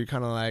things where you're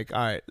kind of like, all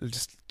right,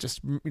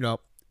 just you know,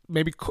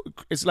 maybe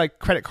it's like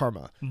credit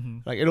karma.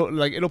 Like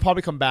it'll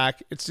probably come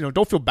back. It's, you know,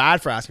 don't feel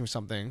bad for asking for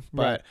something,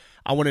 but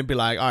I wouldn't be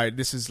like, all right,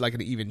 this is like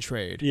an even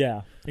trade.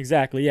 Yeah,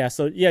 exactly. Yeah.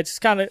 So yeah,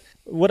 just kind of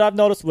what I've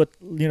noticed with,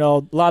 you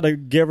know, a lot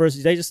of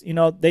givers, they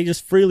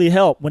just freely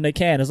help when they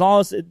can, as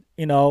long as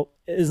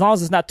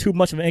it's not too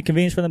much of an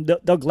inconvenience for them,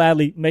 they'll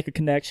gladly make a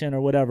connection or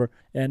whatever.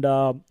 And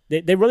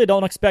they really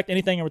don't expect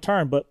anything in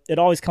return, but it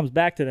always comes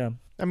back to them.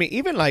 I mean,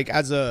 even like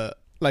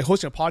like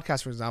hosting a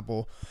podcast, for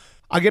example,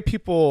 I get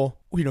people,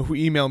 you know, who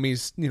email me,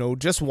 you know,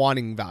 just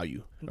wanting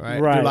value,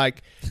 right? They're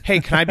like, hey,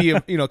 can I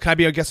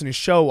be a guest on your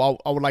show?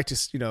 I would like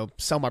to, you know,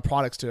 sell my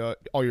products to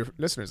all your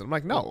listeners. And I'm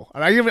like, no.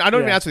 And I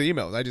don't even answer the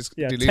emails. I just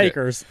delete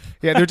takers.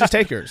 Yeah, they're just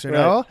takers, you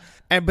know?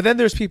 But then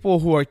there's people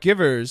who are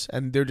givers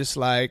and they're just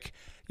like,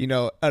 you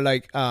know,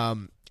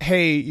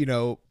 hey, you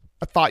know,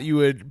 I thought you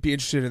would be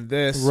interested in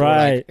this. Right.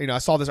 Or like, you know, I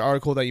saw this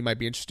article that you might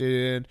be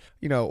interested in,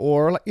 you know,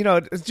 or, like, you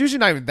know, it's usually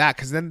not even that,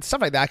 because then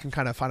stuff like that I can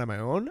kind of find on my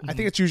own. I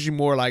think it's usually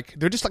more like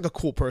they're just like a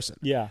cool person.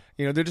 Yeah.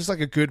 You know, they're just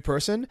like a good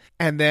person.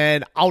 And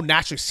then I'll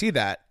naturally see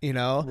that, you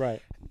know.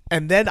 Right.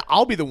 And then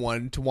I'll be the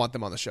one to want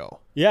them on the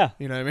show. Yeah.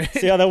 You know what I mean?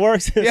 See how that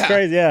works? It's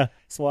crazy. Yeah.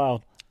 It's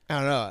wild. I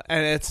don't know.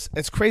 And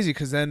it's crazy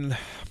because then...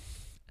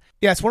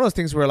 Yeah, it's one of those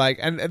things where like,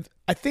 and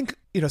I think,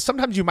 you know,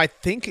 sometimes you might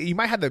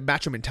have the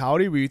macho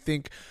mentality where you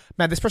think,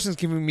 man, this person's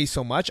giving me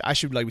so much, I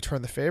should like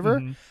return the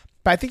favor.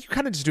 But I think you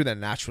kind of just do that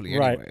naturally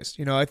anyways. Right.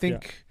 You know, I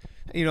think,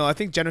 you know, I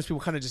think generous people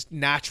kind of just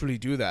naturally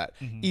do that,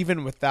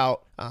 even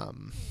without,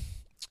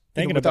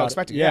 thinking without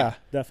expecting. Yeah,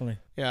 definitely.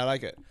 Yeah, I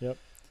like it. Yep.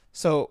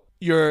 So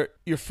your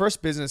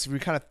first business, if we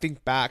kind of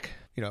think back,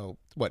 you know,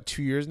 what,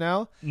 2 years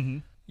now,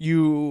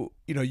 you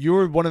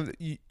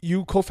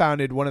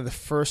co-founded one of the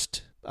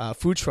first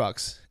food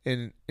trucks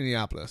in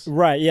Indianapolis.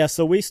 Right. Yeah.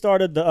 So we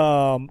started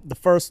the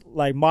first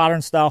like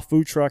modern style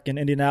food truck in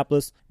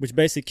Indianapolis, which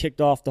basically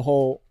kicked off the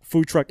whole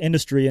food truck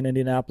industry in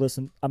Indianapolis.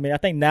 And I mean, I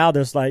think now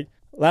there's like,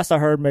 last I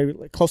heard, maybe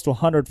like close to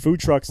 100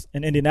 food trucks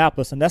in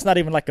Indianapolis, and that's not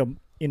even like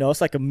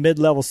it's like a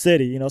mid-level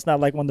city. You know, it's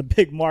not like one of the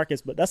big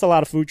markets, but that's a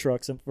lot of food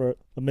trucks for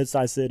a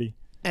mid-sized city.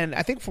 And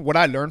I think for what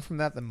I learned from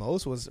that the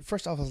most was,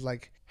 first off, I was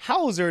like,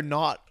 how is there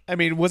not, I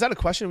mean, was that a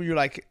question where you're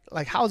like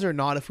how is there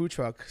not a food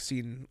truck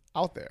scene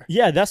out there?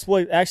 Yeah, that's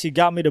what actually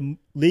got me to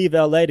leave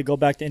LA to go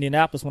back to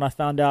Indianapolis, when I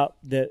found out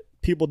that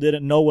people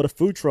didn't know what a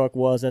food truck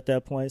was at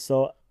that point.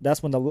 So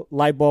that's when the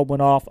light bulb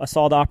went off. I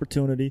saw the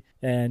opportunity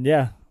and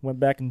went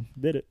back and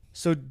did it.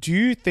 So do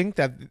you think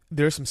that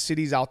there's some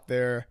cities out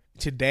there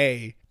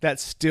today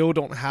that still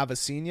don't have a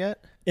scene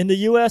yet? In the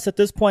U.S. at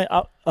this point,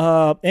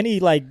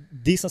 any like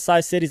decent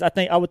sized cities,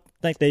 I would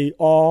think they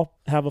all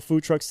have a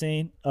food truck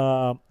scene.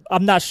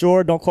 I'm not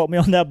sure. Don't quote me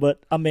on that, but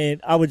I mean,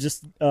 I would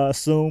just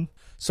assume.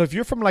 So if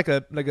you're from like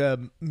a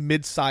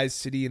mid-sized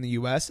city in the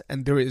U.S.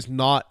 and there is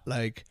not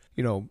like,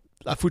 you know,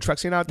 a food truck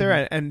scene out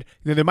there, and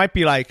you know, there might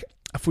be like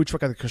a food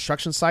truck at the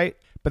construction site,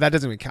 but that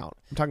doesn't even count.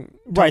 I'm talking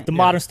the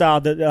modern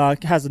style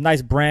that has a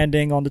nice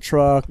branding on the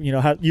truck. You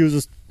know,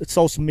 uses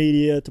social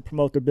media to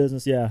promote their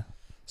business. Yeah.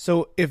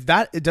 So if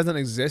it doesn't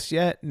exist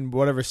yet in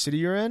whatever city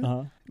you're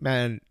in,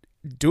 man,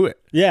 do it.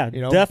 Yeah,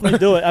 you know? Definitely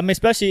do it. I mean,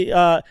 especially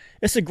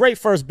it's a great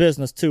first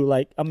business too.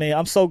 Like, I mean,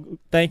 I'm so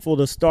thankful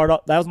to start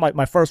up. That was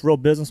my first real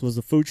business, was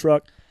the food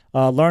truck.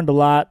 Learned a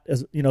lot.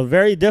 As you know,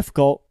 very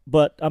difficult,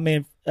 But I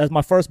mean, as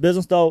my first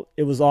business though,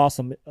 it was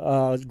awesome.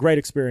 Great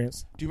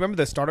experience. Do you remember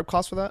the startup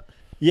cost for that?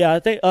 Yeah, I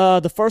think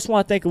the first one,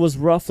 I think it was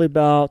roughly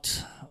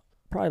about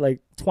probably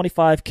like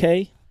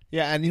 $25K.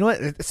 Yeah, and you know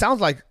what? It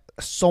sounds like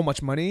so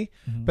much money,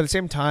 but at the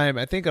same time,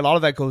 I think a lot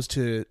of that goes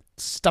to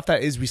stuff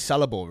that is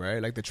resellable,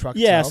 right? Like the truck.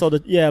 Yeah, itself.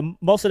 so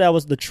most of that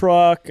was the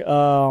truck.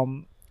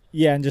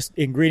 And just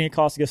ingredient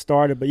costs to get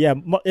started. But yeah,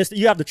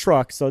 you have the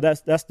truck, so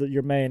that's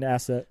your main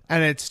asset.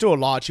 And it's still a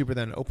lot cheaper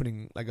than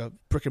opening like a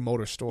brick and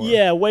mortar store.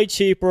 Yeah, way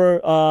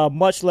cheaper,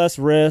 much less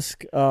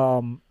risk,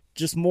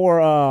 just more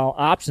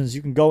options.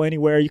 You can go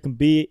anywhere, you can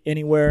be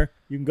anywhere,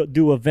 you can go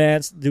do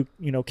events, do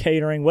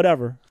catering,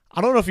 whatever. I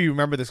don't know if you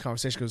remember this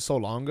conversation because it was so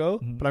long ago,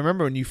 but I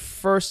remember when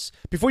before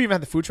you even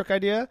had the food truck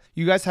idea,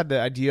 you guys had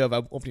the idea of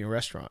opening a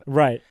restaurant.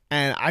 Right.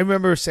 And I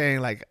remember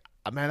saying like,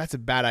 man, that's a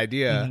bad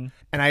idea.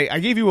 And I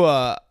gave you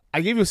a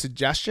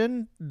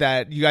suggestion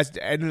that you guys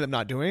ended up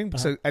not doing.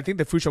 So I think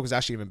the food truck was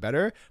actually even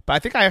better. But I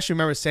think I actually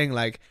remember saying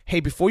like, hey,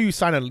 before you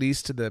sign a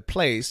lease to the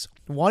place,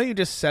 why don't you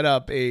just set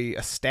up a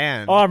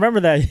stand? Oh, I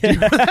remember that.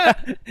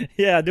 Yeah,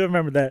 yeah, I do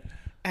remember that.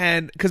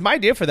 And because my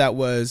idea for that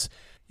was,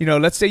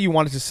 let's say you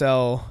wanted to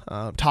sell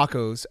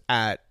tacos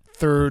at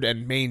 3rd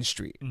and Main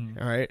Street,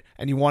 all right?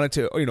 And you wanted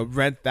to,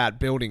 rent that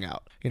building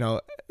out.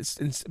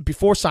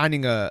 Before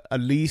signing a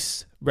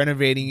lease,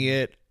 renovating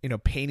it,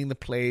 painting the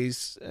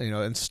place,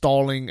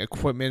 installing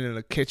equipment in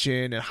the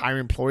kitchen and hiring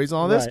employees and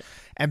all this,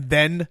 and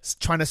then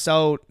trying to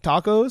sell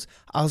tacos,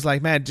 I was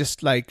like, man,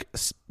 just like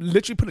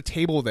literally put a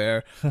table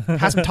there,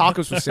 have some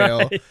tacos for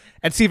sale,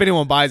 and see if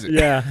anyone buys it.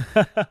 Yeah.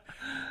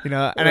 And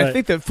I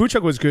think the food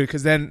truck was good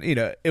because then,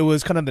 it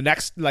was kind of the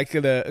next, like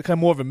the kind of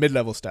more of a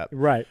mid-level step.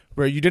 Right.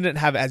 Where you didn't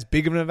have as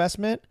big of an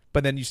investment,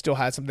 but then you still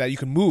had something that you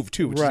can move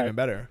too, which is even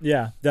better.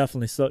 Yeah,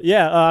 definitely. So,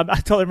 yeah, I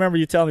totally remember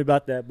you telling me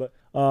about that. But,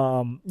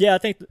 I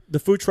think the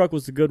food truck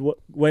was a good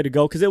way to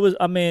go because it was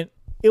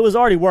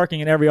already working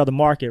in every other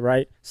market,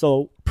 right?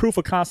 So proof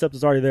of concept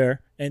is already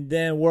there. And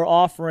then we were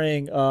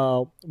offering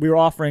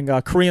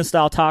Korean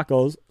style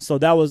tacos. So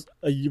that was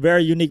a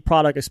very unique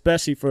product,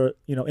 especially for,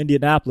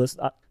 Indianapolis.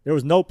 There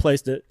was no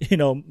place that,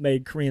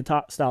 made Korean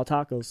style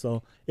tacos.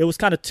 So it was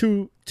kind of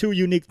two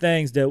unique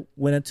things that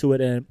went into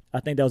it. And I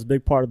think that was a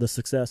big part of the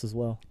success as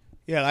well.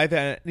 Yeah, like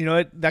that.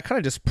 That kind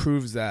of just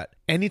proves that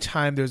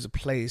anytime there's a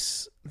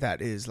place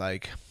that is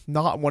like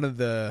not one of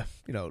the,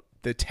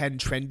 the 10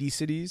 trendy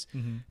cities,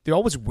 they're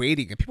always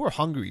waiting and people are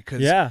hungry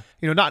because,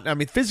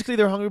 physically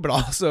they're hungry, but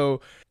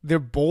also they're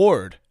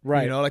bored.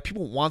 Right. Like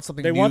people want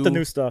something new. They want the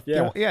new stuff.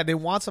 Yeah. They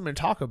want something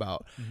to talk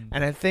about.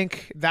 And I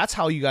think that's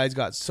how you guys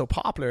got so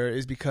popular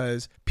is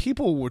because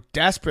people were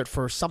desperate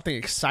for something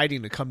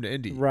exciting to come to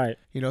Indy. Right.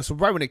 So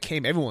right when it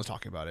came, everyone was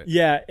talking about it.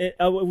 Yeah.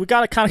 We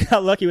kind of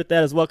got lucky with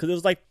that as well because it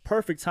was like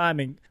perfect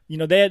timing.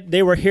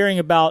 They were hearing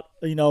about,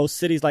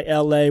 cities like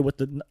LA with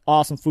the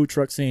awesome food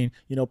truck scene,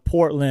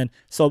 Portland.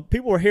 So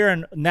people were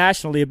hearing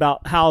nationally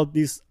about how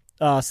these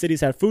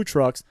cities had food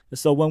trucks.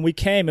 So when we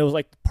came, it was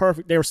like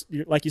perfect. They were,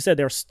 like you said,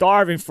 they were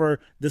starving for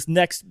this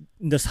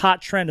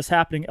hot trend that's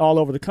happening all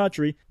over the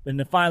country. And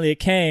then finally it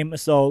came.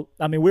 So,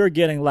 we were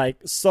getting like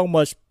so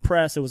much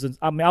press. It was,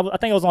 I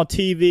think it was on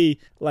TV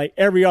like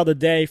every other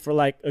day for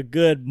like a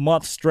good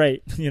month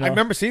straight. I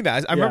remember seeing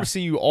that. I remember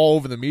seeing you all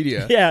over the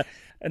media. Yeah.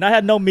 And I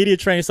had no media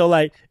training, so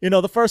like,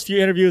 the first few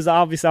interviews,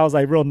 obviously I was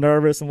like real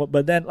nervous,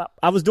 but then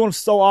I was doing them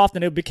so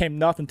often it became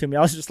nothing to me.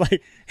 I was just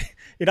like,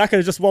 I could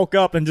have just woke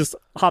up and just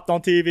hopped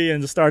on TV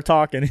and just started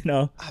talking,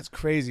 That's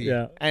crazy.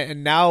 Yeah.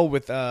 And now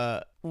with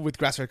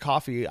Grassfed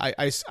Coffee,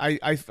 I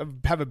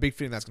have a big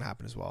feeling that's gonna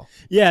happen as well.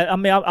 Yeah,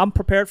 I'm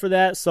prepared for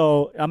that.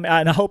 So and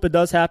I hope it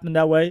does happen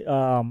that way.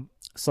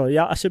 So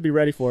yeah, I should be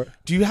ready for it.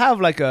 Do you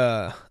have like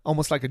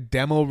almost like a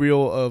demo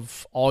reel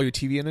of all your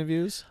TV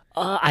interviews?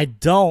 I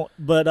don't,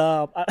 but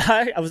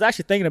I was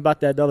actually thinking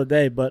about that the other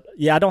day. But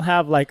yeah, I don't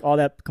have like all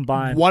that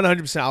combined.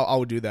 100%, I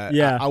would do that.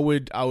 Yeah, I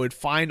would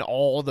find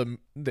all the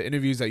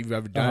interviews that you've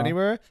ever done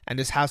anywhere and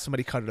just have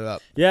somebody cut it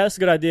up. Yeah, that's a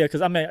good idea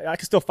because I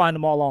can still find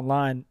them all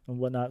online and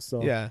whatnot.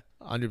 So yeah.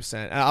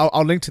 100%.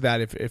 I'll link to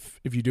that if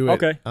you do it.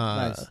 Okay.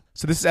 Nice.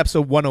 So this is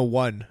episode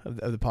 101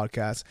 of the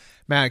podcast.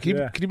 Man,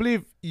 can you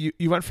believe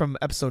you went from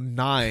episode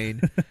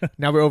 9,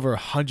 now we're over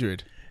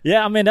 100.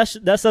 Yeah,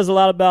 that says a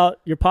lot about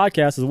your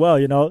podcast as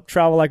well.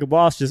 Travel Like a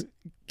Boss just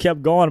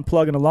kept going and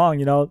plugging along.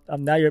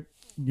 Now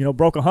you're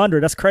broke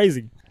 100. That's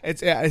crazy.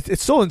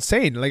 It's so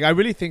insane. Like I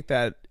really think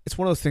that it's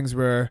one of those things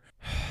where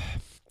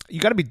you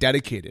got to be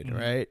dedicated,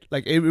 right?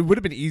 Like it would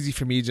have been easy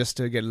for me just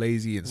to get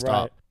lazy and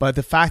stop. Right. But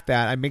the fact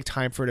that I make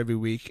time for it every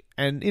week,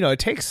 and it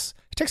takes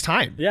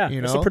time. Yeah,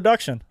 it's a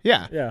production.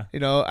 Yeah, yeah.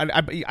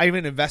 I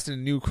even invested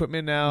in new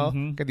equipment now.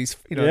 Got these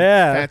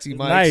fancy mics.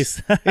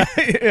 Nice.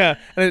 Yeah,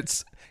 and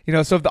it's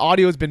so if the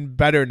audio has been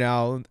better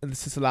now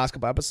since the last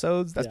couple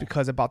episodes, that's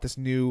because I bought this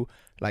new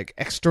like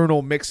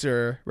external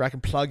mixer where I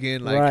can plug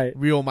in like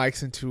real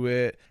mics into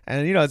it,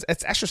 and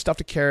it's extra stuff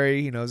to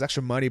carry. It's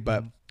extra money,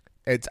 but.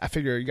 I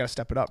figure you got to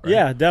step it up, right?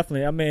 Yeah,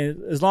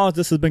 definitely. As long as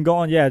this has been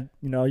going,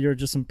 you're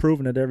just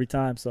improving it every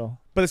time. So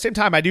But at the same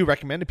time, I do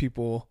recommend to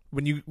people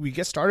when we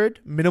get started,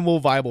 minimal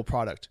viable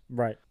product.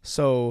 Right.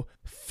 So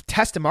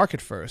test the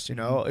market first. You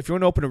know, if you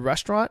want to open a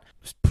restaurant,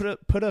 just put a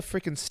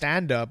freaking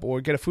stand up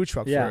or get a food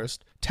truck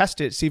first.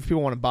 Test it, see if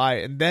people want to buy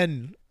it, and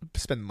then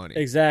spend the money.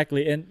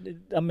 Exactly.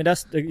 And I mean,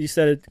 you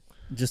said it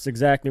just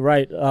exactly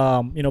right.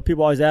 You know,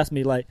 people always ask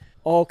me like,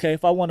 oh, okay,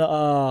 if I want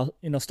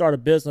to, start a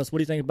business, what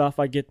do you think about if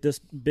I get this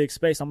big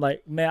space? I'm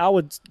like, man, I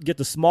would get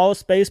the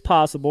smallest space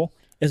possible.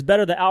 It's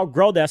better to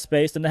outgrow that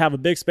space than to have a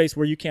big space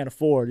where you can't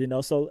afford,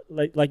 So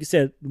like you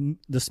said,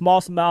 the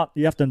smallest amount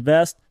you have to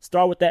invest,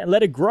 start with that and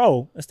let it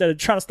grow instead of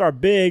trying to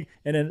start big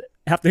and then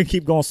have to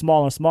keep going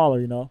smaller and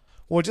smaller,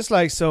 Well, just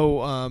like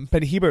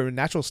Penny Hebert and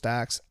Natural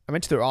Stacks, I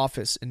went to their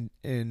office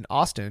in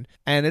Austin,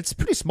 and it's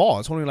pretty small.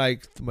 It's only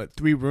like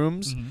 3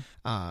 rooms,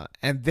 and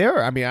I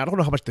don't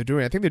know how much they're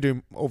doing. I think they're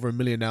doing over $1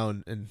 million now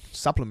in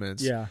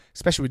supplements. Yeah,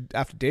 especially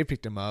after Dave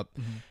picked them up.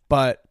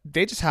 But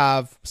they just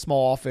have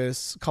small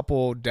office,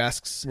 couple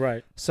desks.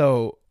 Right.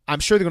 So I'm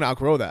sure they're going to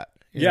outgrow that.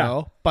 You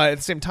know? But at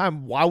the same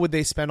time, why would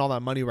they spend all that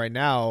money right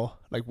now,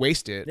 like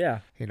waste it? Yeah.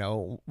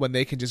 When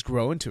they can just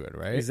grow into it,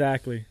 right?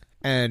 Exactly.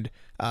 And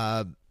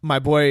my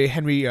boy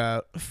Henry,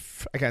 I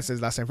can't say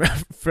his last name,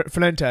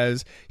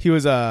 Fuentes, he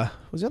was he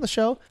on the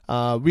show?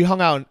 We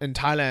hung out in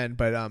Thailand,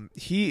 but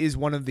he is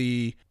one of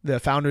the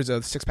founders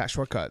of Six Pack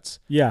Shortcuts.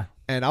 Yeah.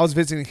 And I was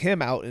visiting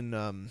him out in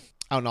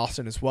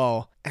Austin as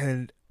well.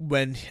 And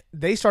when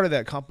they started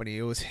that company,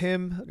 it was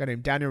him, a guy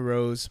named Daniel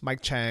Rose,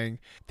 Mike Chang.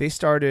 They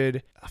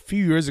started a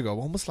few years ago,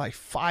 almost like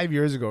 5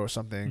 years ago or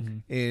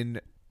something.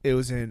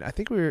 I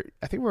think we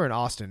were in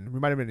Austin. We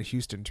might have been in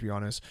Houston, to be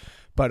honest.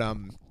 But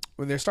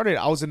when they started,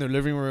 I was in their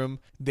living room.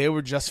 They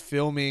were just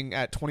filming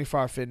at 24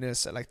 Hour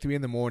Fitness at like 3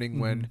 a.m.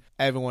 when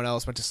everyone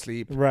else went to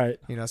sleep. Right.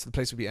 So the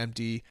place would be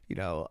empty.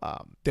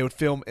 They would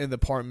film in the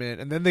apartment,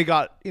 and then they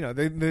got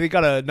they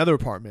got another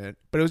apartment,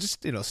 but it was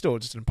just still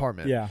just an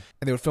apartment. Yeah.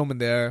 And they would film in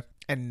there.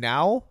 And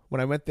now when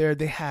I went there,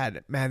 they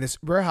had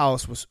this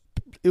warehouse was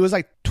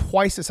like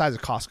twice the size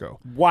of Costco.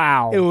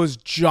 Wow. It was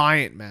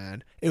giant,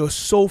 man. It was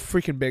so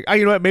freaking big.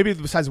 You know what? Maybe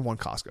the size of one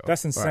Costco.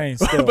 That's insane. Right?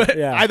 Still. But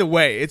yeah. Either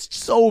way, it's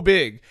so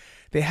big.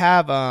 They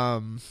have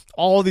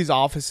all these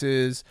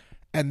offices,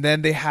 and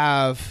then they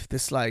have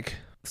this like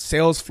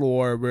sales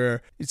floor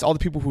where it's all the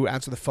people who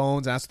answer the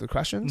phones and answer the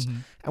questions.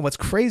 And what's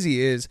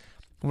crazy is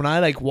when I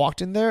like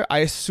walked in there, I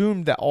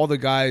assumed that all the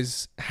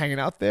guys hanging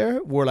out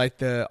there were like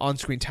the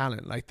on-screen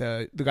talent, like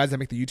the guys that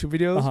make the YouTube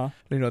videos,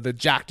 the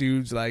jack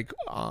dudes like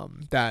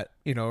that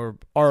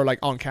are like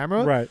on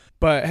camera. Right.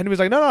 But Henry was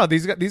like, no,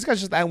 these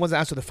guys just the ones that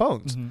answer the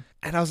phones.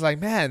 And I was like,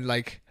 man,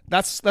 like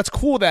that's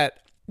cool that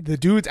the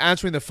dudes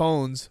answering the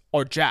phones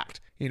are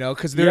jacked,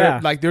 because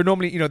they're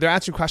normally, they're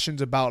answering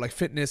questions about like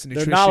fitness and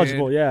nutrition. They're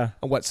knowledgeable,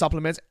 and what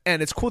supplements.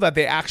 And it's cool that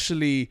they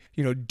actually,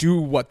 do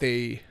what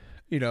they,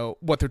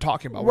 what they're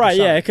talking about. Right,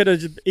 yeah. It could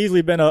have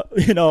easily been a,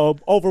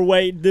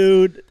 overweight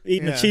dude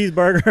eating a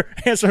cheeseburger,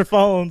 answering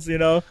phones,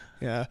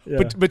 Yeah.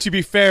 But to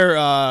be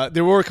fair,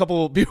 there were a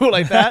couple people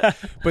like that,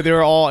 but they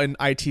were all in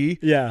IT.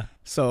 Yeah.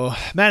 So,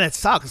 man, it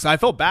sucks. I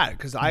felt bad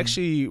because I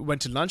actually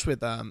went to lunch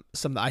with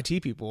some of the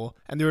IT people,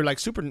 and they were like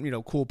super,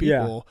 cool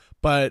people.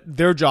 But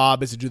their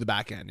job is to do the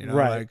back end,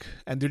 right.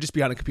 And they're just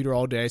behind a computer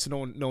all day, so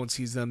no one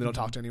sees them. They don't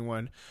talk to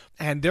anyone,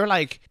 and they're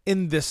like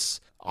in this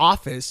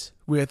office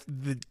with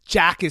the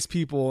jackest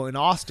people in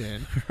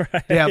Austin.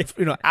 Right. They have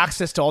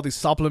access to all these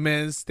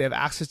supplements. They have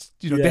access.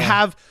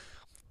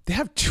 They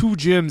have 2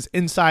 gyms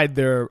inside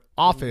their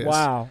office.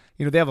 Wow.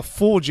 They have a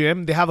full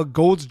gym. They have a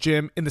Gold's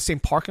Gym in the same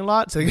parking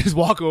lot, so they can just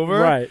walk over.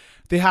 Right.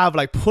 They have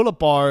like pull-up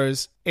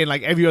bars in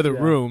like every other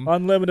room.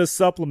 Unlimited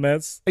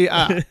supplements.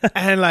 Yeah.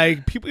 And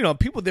like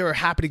people there are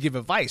happy to give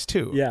advice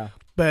too. Yeah.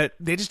 But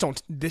they just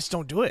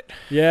don't do it.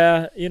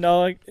 Yeah.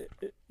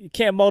 You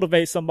can't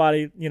motivate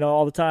somebody,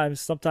 all the time.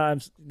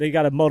 Sometimes they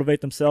got to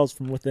motivate themselves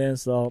from within.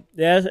 So,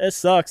 yeah, it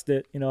sucks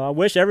that, I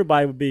wish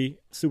everybody would be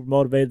super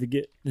motivated to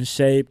get in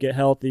shape, get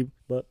healthy,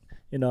 but,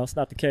 it's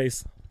not the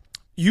case.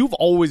 You've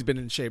always been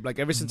in shape, like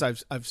ever since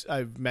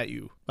I've met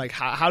you. Like,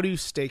 how do you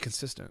stay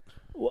consistent?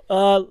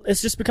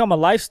 It's just become a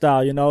lifestyle,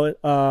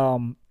 I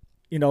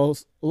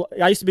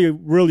used to be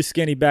really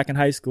skinny back in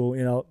high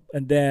school,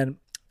 and then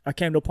I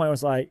came to a point where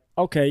it's like,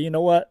 okay, you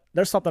know what?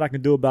 There's something I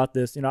can do about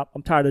this.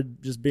 I'm tired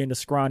of just being a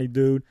scrawny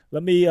dude.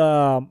 Let me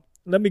go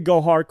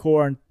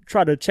hardcore and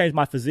try to change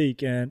my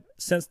physique. And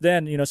since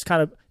then, it's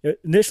kind of,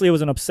 initially it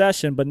was an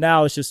obsession, but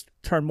now it's just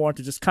turned more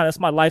into just kind of, it's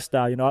my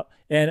lifestyle,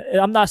 And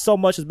I'm not so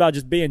much about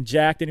just being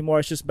jacked anymore.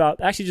 It's just about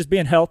actually just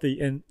being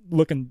healthy and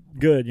looking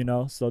good,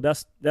 So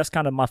that's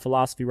kind of my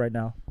philosophy right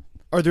now.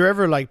 Are there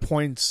ever like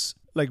points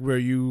like where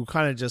you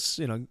kind of just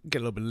get a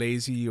little bit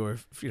lazy, or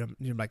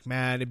you're like,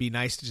 man, it'd be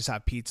nice to just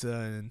have pizza?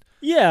 And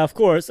yeah, of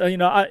course,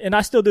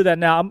 I still do that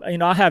now.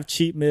 I have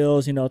cheat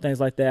meals, things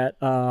like that.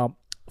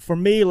 For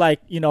me,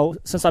 like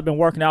since I've been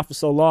working out for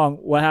so long,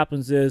 what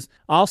happens is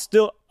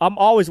I'm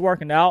always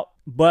working out,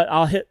 but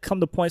I'll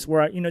come to points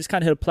where I just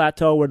kind of hit a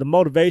plateau where the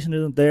motivation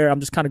isn't there. I'm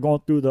just kind of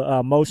going through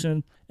the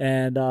motion,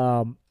 and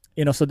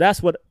so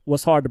that's what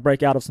was hard to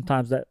break out of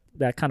sometimes,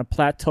 that kind of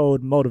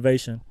plateaued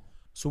motivation.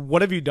 So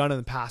what have you done in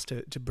the past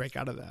to break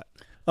out of that?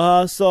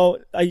 So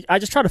I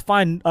just try to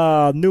find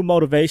new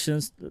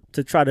motivations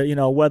to try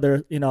to,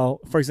 whether,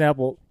 for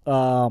example,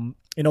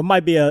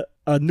 might be a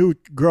new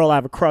girl I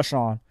have a crush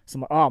on. So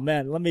I'm like, oh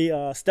man, let me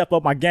step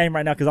up my game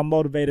right now because I'm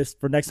motivated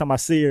for next time I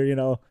see her,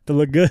 to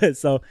look good.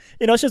 So,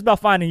 it's just about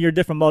finding your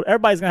different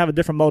everybody's going to have a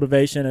different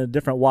motivation and a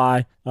different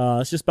why.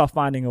 It's just about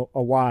finding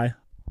a why.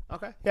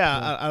 Okay.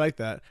 Yeah, I like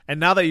that. And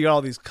now that you got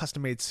all these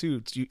custom-made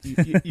suits, you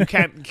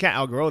can't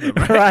outgrow them,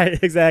 right?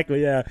 Right,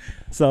 exactly, yeah.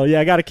 So,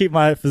 yeah, I got to keep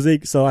my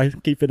physique so I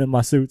keep it in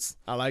my suits.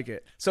 I like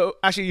it. So,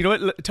 actually, you know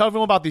what? Tell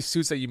everyone about these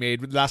suits that you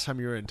made last time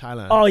you were in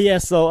Thailand. Oh, yeah.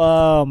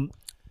 So,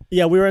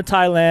 we were in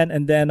Thailand,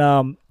 and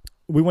then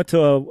we went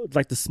to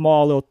the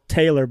small little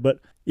tailor. But,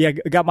 yeah,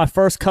 I got my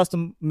first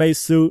custom-made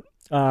suit,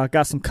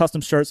 got some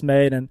custom shirts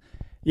made, and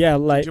yeah,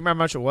 do you remember how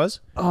much it was?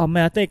 Oh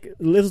man, I think it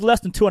was less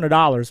than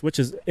 $200, which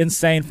is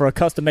insane for a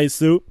custom-made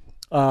suit.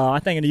 I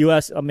think in the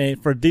U.S.,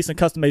 for a decent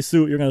custom-made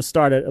suit, you're going to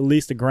start at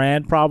least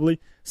 $1,000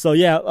 probably. So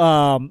yeah,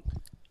 and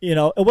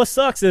what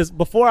sucks is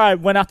before I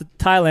went out to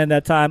Thailand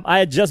that time, I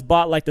had just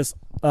bought this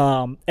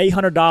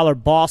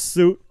 $800 Boss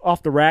suit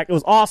off the rack. It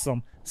was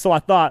awesome, so I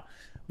thought.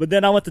 But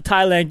then I went to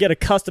Thailand, get a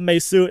custom-made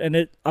suit, and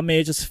it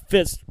just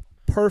fits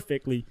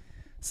perfectly.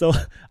 So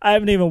I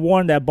haven't even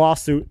worn that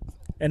Boss suit,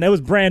 and it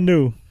was brand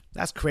new.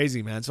 That's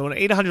crazy, man. So an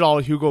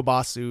 $800 Hugo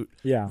Boss suit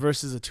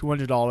versus a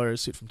 $200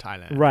 suit from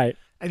Thailand. Right.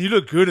 And you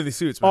look good in these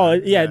suits, man. Oh,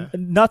 yeah.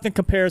 Nothing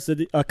compares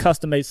to a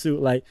custom-made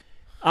suit.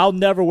 I'll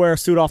never wear a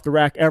suit off the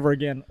rack ever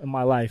again in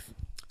my life.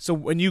 So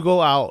when you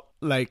go out,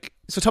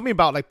 so tell me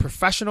about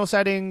professional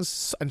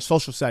settings and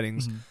social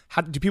settings. Mm-hmm.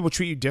 How do people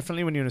treat you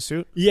differently when you're in a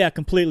suit? Yeah,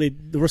 completely.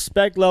 The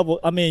respect level,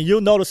 you'll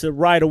notice it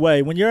right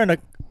away. When you're in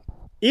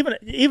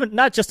even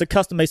not just a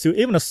custom-made suit,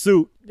 even a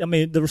suit,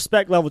 the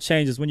respect level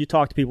changes when you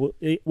talk to people,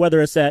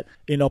 whether it's at,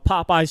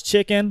 Popeye's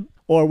Chicken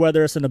or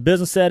whether it's in a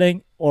business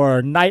setting or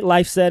a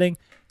nightlife setting.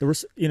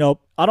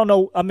 I don't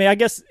know. I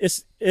guess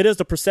it is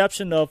the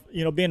perception of,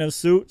 being in a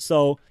suit.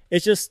 So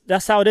it's just,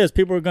 that's how it is.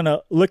 People are going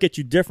to look at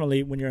you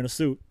differently when you're in a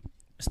suit,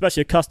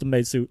 especially a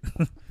custom-made suit.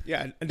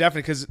 Yeah, and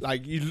definitely because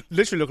you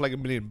literally look like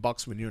 $1 million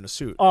when you're in a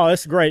suit. Oh,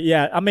 it's great.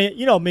 Yeah.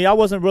 Me, I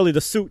wasn't really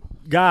the suit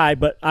guy,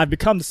 but I've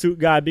become the suit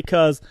guy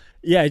because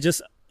yeah, they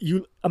just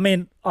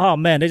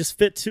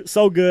fit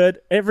so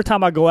good. Every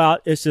time I go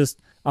out, it's just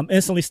I'm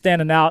instantly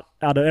standing out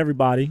of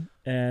everybody,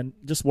 and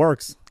just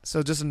works.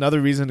 So just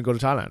another reason to go to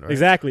Thailand, right?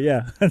 Exactly,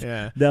 yeah.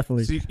 Yeah.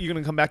 Definitely. So you're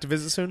going to come back to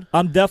visit soon?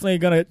 I'm definitely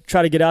going to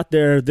try to get out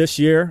there this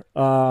year.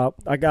 I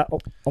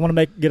want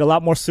to get a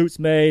lot more suits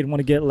made. I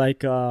want to get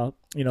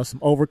some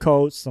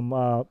overcoats,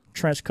 some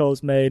trench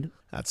coats made.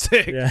 That's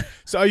sick. Yeah.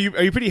 So are you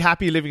pretty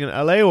happy living in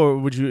LA,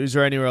 or is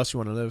there anywhere else you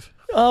want to live?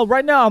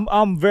 Right now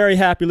I'm very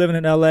happy living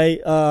in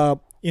LA.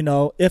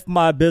 If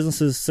my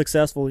business is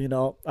successful,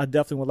 I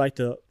definitely would like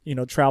to,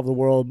 travel the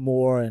world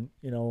more and,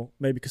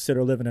 maybe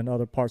consider living in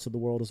other parts of the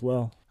world as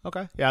well.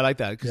 Okay. Yeah, I like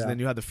that because then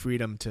you have the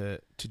freedom to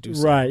do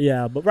something. Right,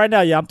 yeah. But right now,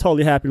 yeah, I'm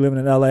totally happy living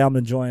in LA. I'm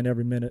enjoying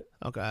every minute.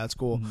 Okay, that's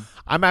cool. Mm-hmm.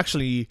 I'm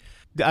actually,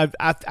 I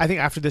think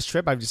after this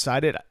trip, I've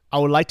decided I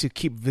would like to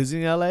keep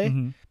visiting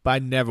LA, but I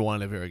never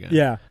want to live here again.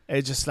 Yeah.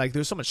 It's just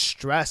there's so much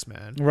stress,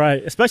 man.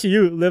 Right. Especially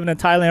you living in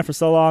Thailand for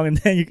so long and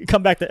then you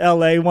come back to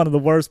LA, one of the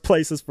worst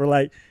places for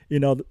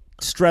the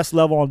stress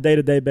level on a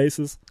day-to-day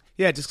basis.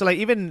 Yeah, just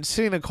even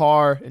sitting in the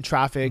car in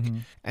traffic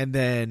and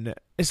then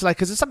it's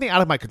because it's something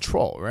out of my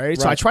control, right?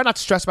 So I try not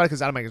to stress about it because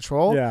it's out of my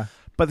control. Yeah.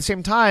 But at the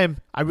same time,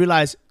 I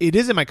realize it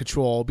is in my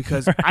control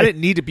because I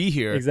didn't need to be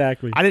here.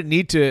 Exactly. I didn't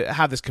need to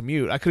have this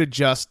commute. I could have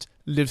just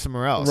lived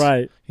somewhere else.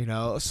 Right.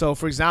 So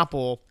for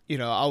example,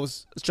 I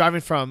was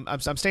driving I'm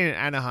staying in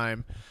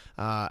Anaheim,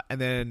 and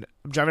then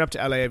I'm driving up to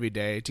LA every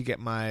day to get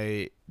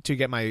my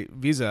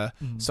visa.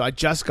 Mm-hmm. So I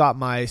just got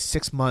my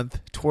 6-month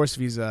tourist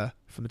visa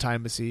from the Thai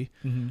embassy.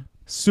 Mm-hmm.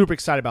 Super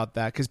excited about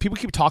that because people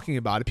keep talking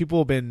about it. People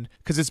have been,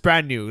 because it's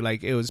brand new.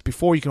 It was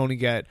before you can only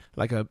get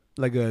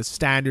a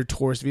standard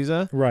tourist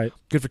visa. Right.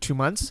 Good for 2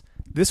 months.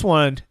 This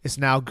one is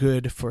now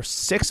good for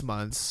 6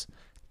 months,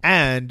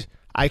 and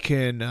I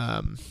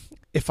can,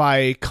 if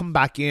I come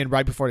back in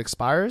right before it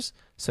expires,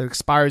 so it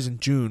expires in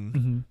June.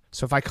 Mm-hmm.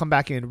 So if I come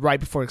back in right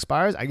before it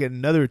expires, I get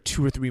another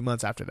 2 or 3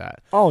 months after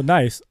that. Oh,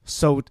 nice.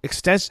 So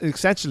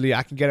essentially,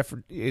 I can get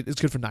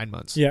it's good for 9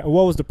 months. Yeah.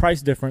 What was the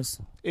price difference?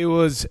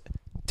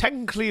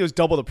 Technically, it was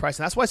double the price,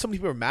 and that's why some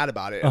people are mad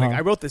about it.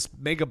 I wrote this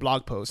mega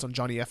blog post on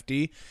Johnny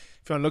FD.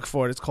 If you want to look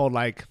for it, it's called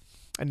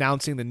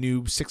announcing the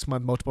new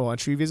 6-month multiple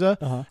entry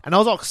visa. And I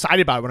was all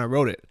excited about it when I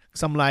wrote it.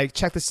 So I'm like,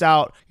 check this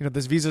out.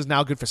 This visa is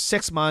now good for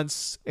 6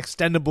 months,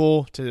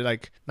 extendable to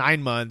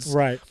 9 months.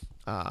 Right.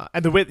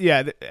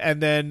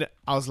 And then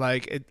I was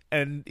like,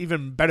 and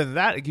even better than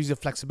that, it gives you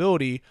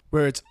flexibility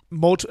where it's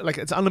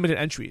it's unlimited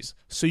entries,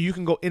 so you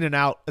can go in and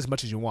out as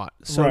much as you want.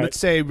 So let's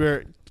say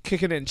we're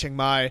kicking it in Chiang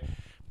Mai,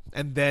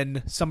 and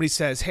then somebody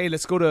says, "Hey,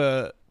 let's go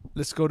to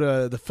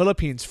the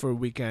Philippines for a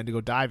weekend to go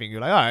diving."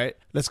 You're like, "All right,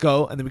 let's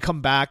go," and then we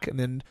come back, and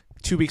then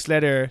 2 weeks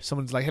later,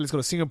 someone's like, "Hey, let's go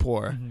to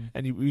Singapore,"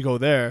 and we go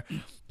there.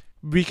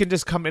 we can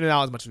just come in and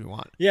out as much as we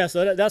want. Yeah,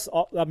 so that's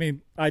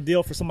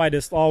ideal for somebody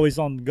that's always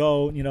on the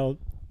go,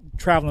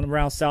 traveling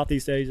around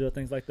Southeast Asia,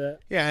 things like that.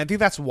 Yeah, I think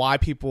that's why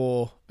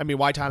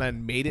why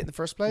Thailand made it in the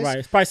first place. Right,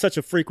 it's probably such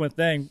a frequent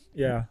thing.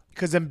 Yeah.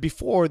 Because then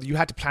before, you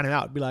had to plan it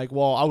out. Be like,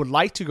 well, I would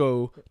like to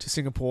go to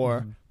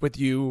Singapore with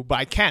you, but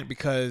I can't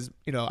because,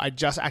 I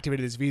just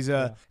activated this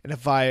visa. Yeah. And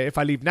if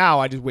I leave now,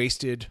 I just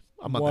wasted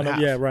a month and a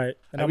half. Yeah, right.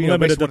 And I'm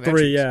limited to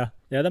 3, yeah.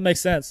 Yeah, that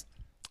makes sense.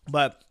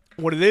 But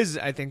what it is,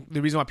 I think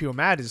the reason why people are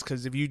mad is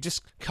because if you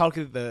just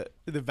calculate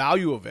the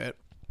value of it,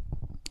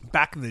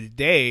 back in the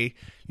day,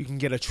 you can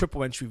get a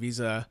triple entry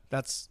visa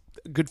that's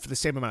good for the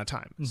same amount of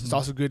time. So it's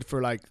also good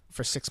for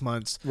 6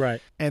 months.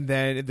 Right. And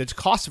then the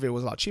cost of it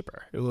was a lot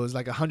cheaper. It was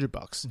like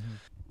 $100.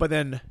 But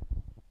then,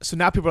 so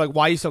now people are like,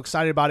 why are you so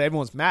excited about it?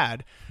 Everyone's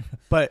mad.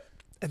 But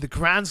in the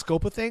grand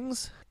scope of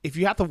things, if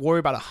you have to worry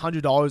about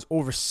 $100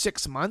 over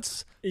 6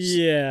 months,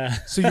 yeah.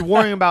 So you're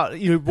worrying about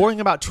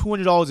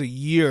 $200 a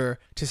year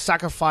to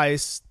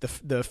sacrifice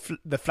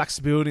the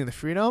flexibility and the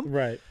freedom.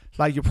 Right.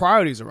 Like your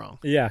priorities are wrong.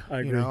 Yeah, I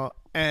agree.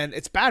 And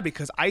it's bad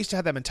because I used to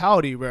have that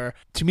mentality where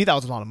to me that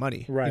was a lot of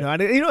money. Right.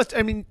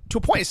 To a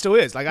point it still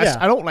is. Like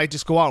I don't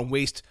just go out and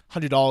waste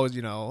 $100.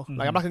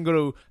 Like I'm not gonna go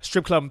to a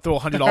strip club and throw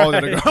 $100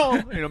 at a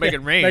girl. Make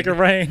it rain. Make it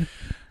rain.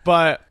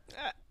 But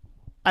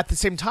at the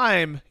same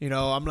time,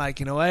 I'm like,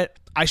 you know what?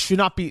 I should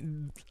not be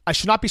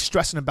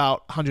stressing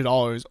about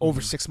 $100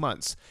 over 6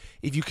 months.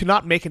 If you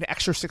cannot make an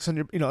extra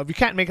 $600, if you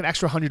can't make an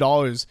extra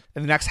 $100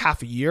 in the next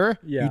half a year,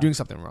 you're doing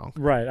something wrong.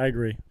 Right, I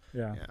agree.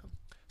 Yeah.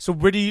 So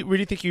where do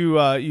you think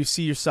you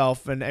see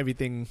yourself and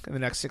everything in the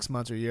next 6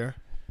 months or a year?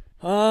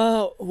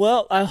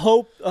 Well, I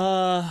hope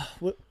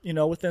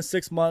within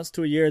 6 months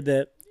to a year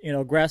that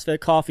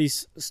grass-fed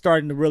coffee's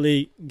starting to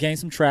really gain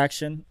some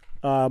traction.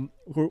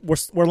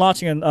 We're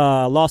launching in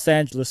Los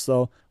Angeles,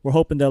 so we're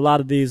hoping that a lot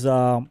of these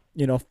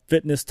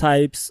fitness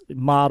types,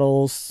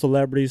 models,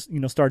 celebrities,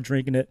 start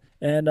drinking it,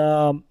 and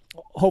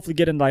hopefully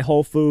get into like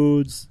Whole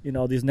Foods,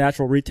 these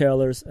natural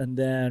retailers, and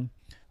then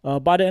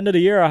by the end of the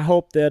year, I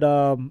hope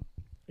that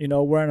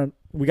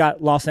we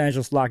got Los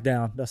Angeles locked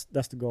down. That's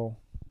the goal.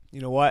 You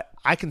know what?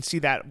 I can see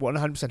that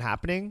 100%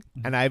 happening,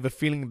 and I have a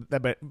feeling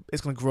that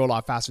it's going to grow a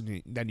lot faster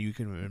than you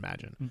can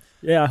imagine.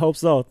 Yeah, I hope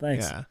so.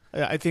 Thanks. Yeah,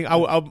 I think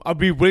I'll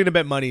be willing to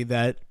bet money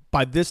that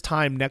by this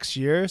time next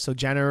year, so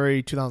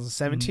January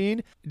 2017,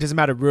 it doesn't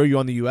matter where you're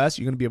in the U.S.,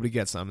 you're going to be able to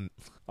get some.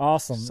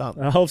 Awesome.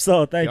 I hope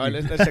so. Thank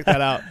you. Let's check that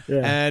out.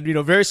 Yeah. And,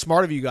 very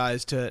smart of you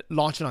guys to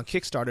launch it on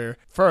Kickstarter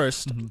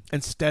first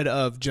instead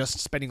of just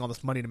spending all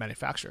this money to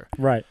manufacture.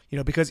 Right.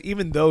 Because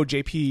even though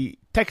JP,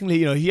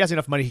 technically, he has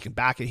enough money, he can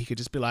back it. He could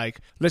just be like,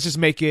 let's just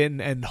make it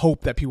and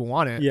hope that people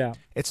want it. Yeah.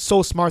 It's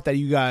so smart that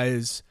you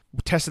guys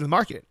tested the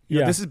market.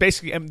 This is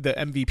basically the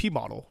MVP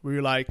model where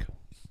you're like,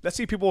 let's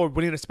see if people are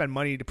willing to spend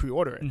money to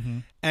pre-order it.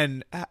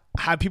 And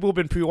have people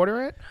been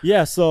pre-ordering it?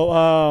 Yeah. So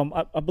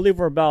I believe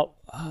we're about,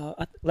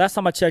 last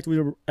time I checked, we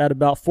were at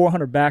about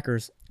 400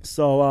 backers.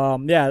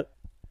 So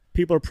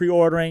people are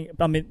pre-ordering.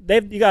 I mean,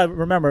 you got to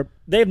remember,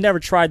 they've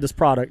never tried this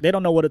product. They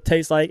don't know what it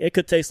tastes like. It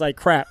could taste like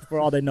crap for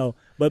all they know.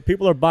 But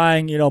people are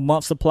buying,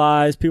 month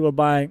supplies. People are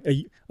buying.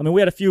 We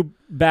had a few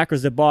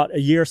backers that bought a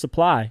year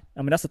supply.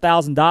 I mean, that's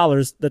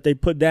 $1,000 that they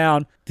put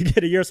down to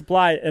get a year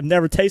supply and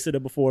never tasted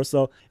it before.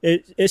 So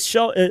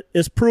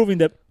it's proving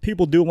that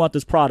people do want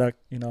this product.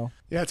 Yeah,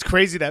 it's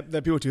crazy that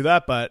people do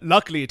that, but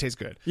luckily it tastes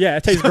good. Yeah,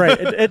 it tastes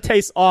great. It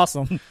tastes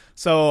awesome.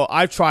 So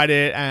I've tried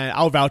it and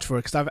I'll vouch for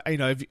it because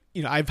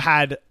I've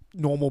had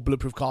normal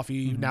Bulletproof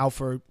coffee now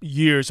for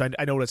years. I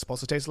know what it's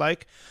supposed to taste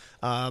like.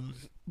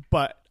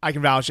 But I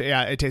can vouch,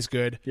 it tastes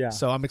good. Yeah.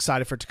 So I'm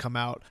excited for it to come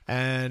out.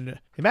 And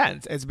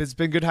man, it's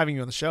been good having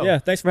you on the show. Yeah,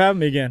 thanks for having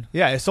me again.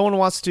 Yeah, if someone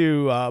wants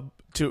to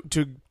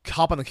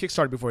hop on the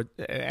Kickstarter before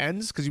it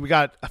ends, because we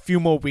got a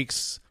few more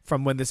weeks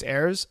from when this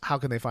airs, how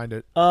can they find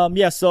it?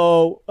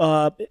 So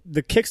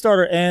the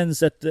Kickstarter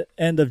ends at the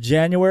end of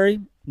January,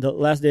 the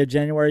last day of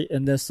January,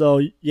 and then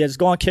just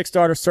go on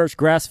Kickstarter, search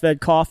grass-fed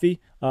coffee.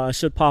 It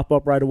should pop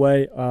up right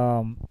away.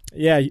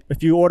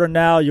 If you order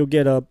now, you'll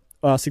get a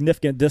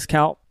significant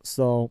discount.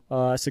 So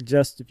I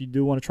suggest if you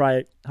do want to try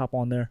it, hop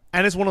on there.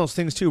 And it's one of those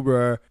things too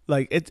where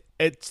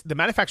it's the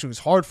manufacturing is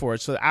hard for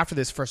it. So after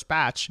this first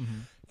batch,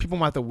 people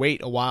might have to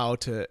wait a while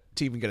to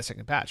even get a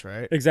second batch,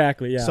 right?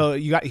 Exactly. Yeah. So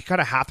you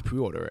kind of have to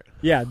pre-order it.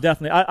 Yeah,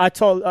 definitely. I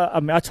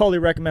totally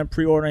recommend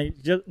pre-ordering.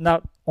 Just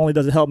not only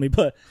does it help me,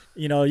 but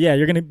you're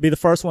going to be the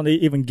first one to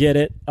even get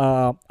it.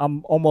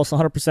 I'm almost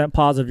 100%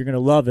 positive you're going to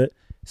love it.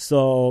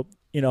 So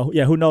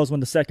who knows when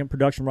the second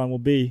production run will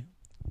be.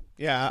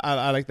 Yeah,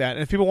 I like that.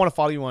 And if people want to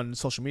follow you on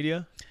social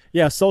media?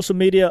 Yeah, social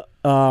media,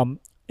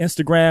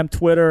 Instagram,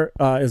 Twitter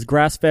is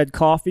Grass-Fed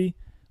Coffee,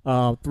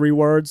 3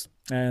 words,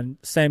 and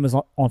same as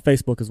on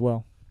Facebook as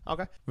well.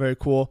 Okay, very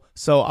cool.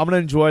 So I'm going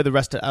to enjoy the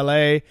rest of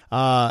LA.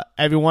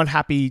 Everyone,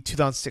 happy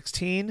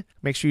 2016.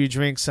 Make sure you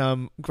drink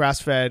some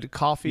grass-fed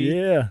coffee.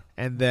 Yeah.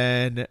 And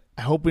then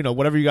I hope,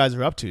 whatever you guys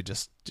are up to,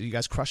 just you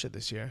guys crush it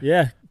this year.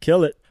 Yeah,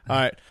 kill it.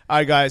 All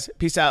right, guys.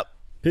 Peace out.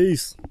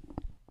 Peace.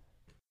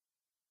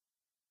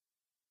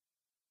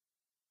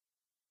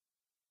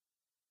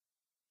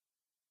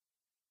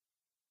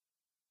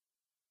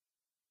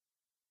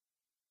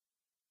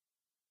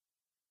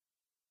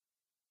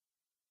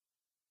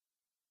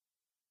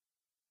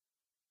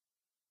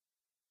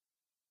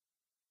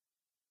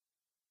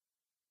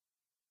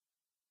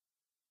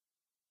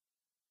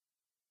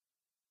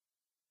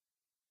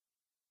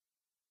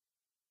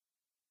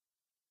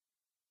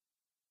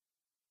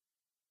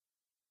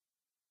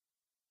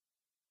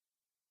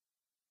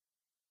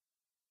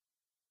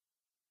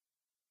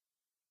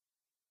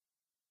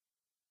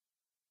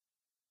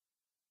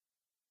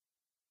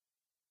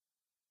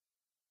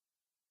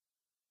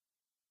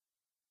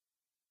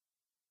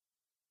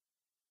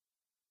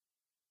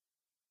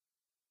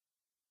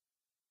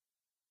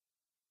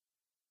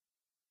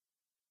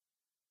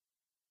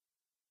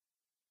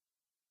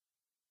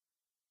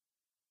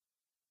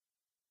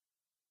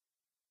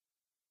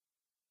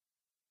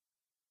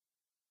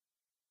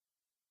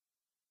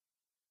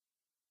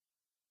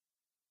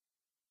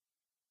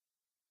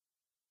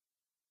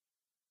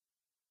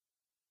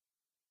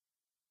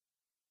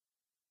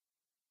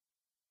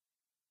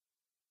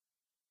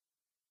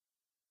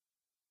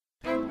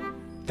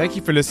 Thank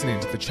you for listening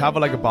to the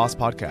Travel Like a Boss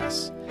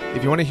podcast.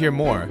 If you want to hear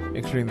more,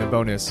 including the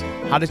bonus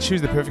How to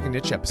Choose the Perfect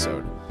Niche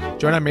episode,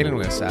 join our mailing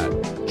list at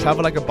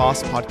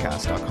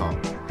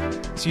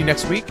travellikeabosspodcast.com. See you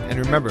next week, and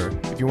remember,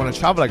 if you want to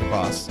travel like a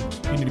boss,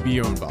 you need to be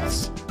your own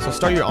boss. So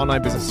start your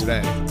online business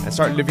today and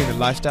start living the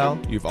lifestyle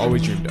you've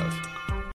always dreamed of.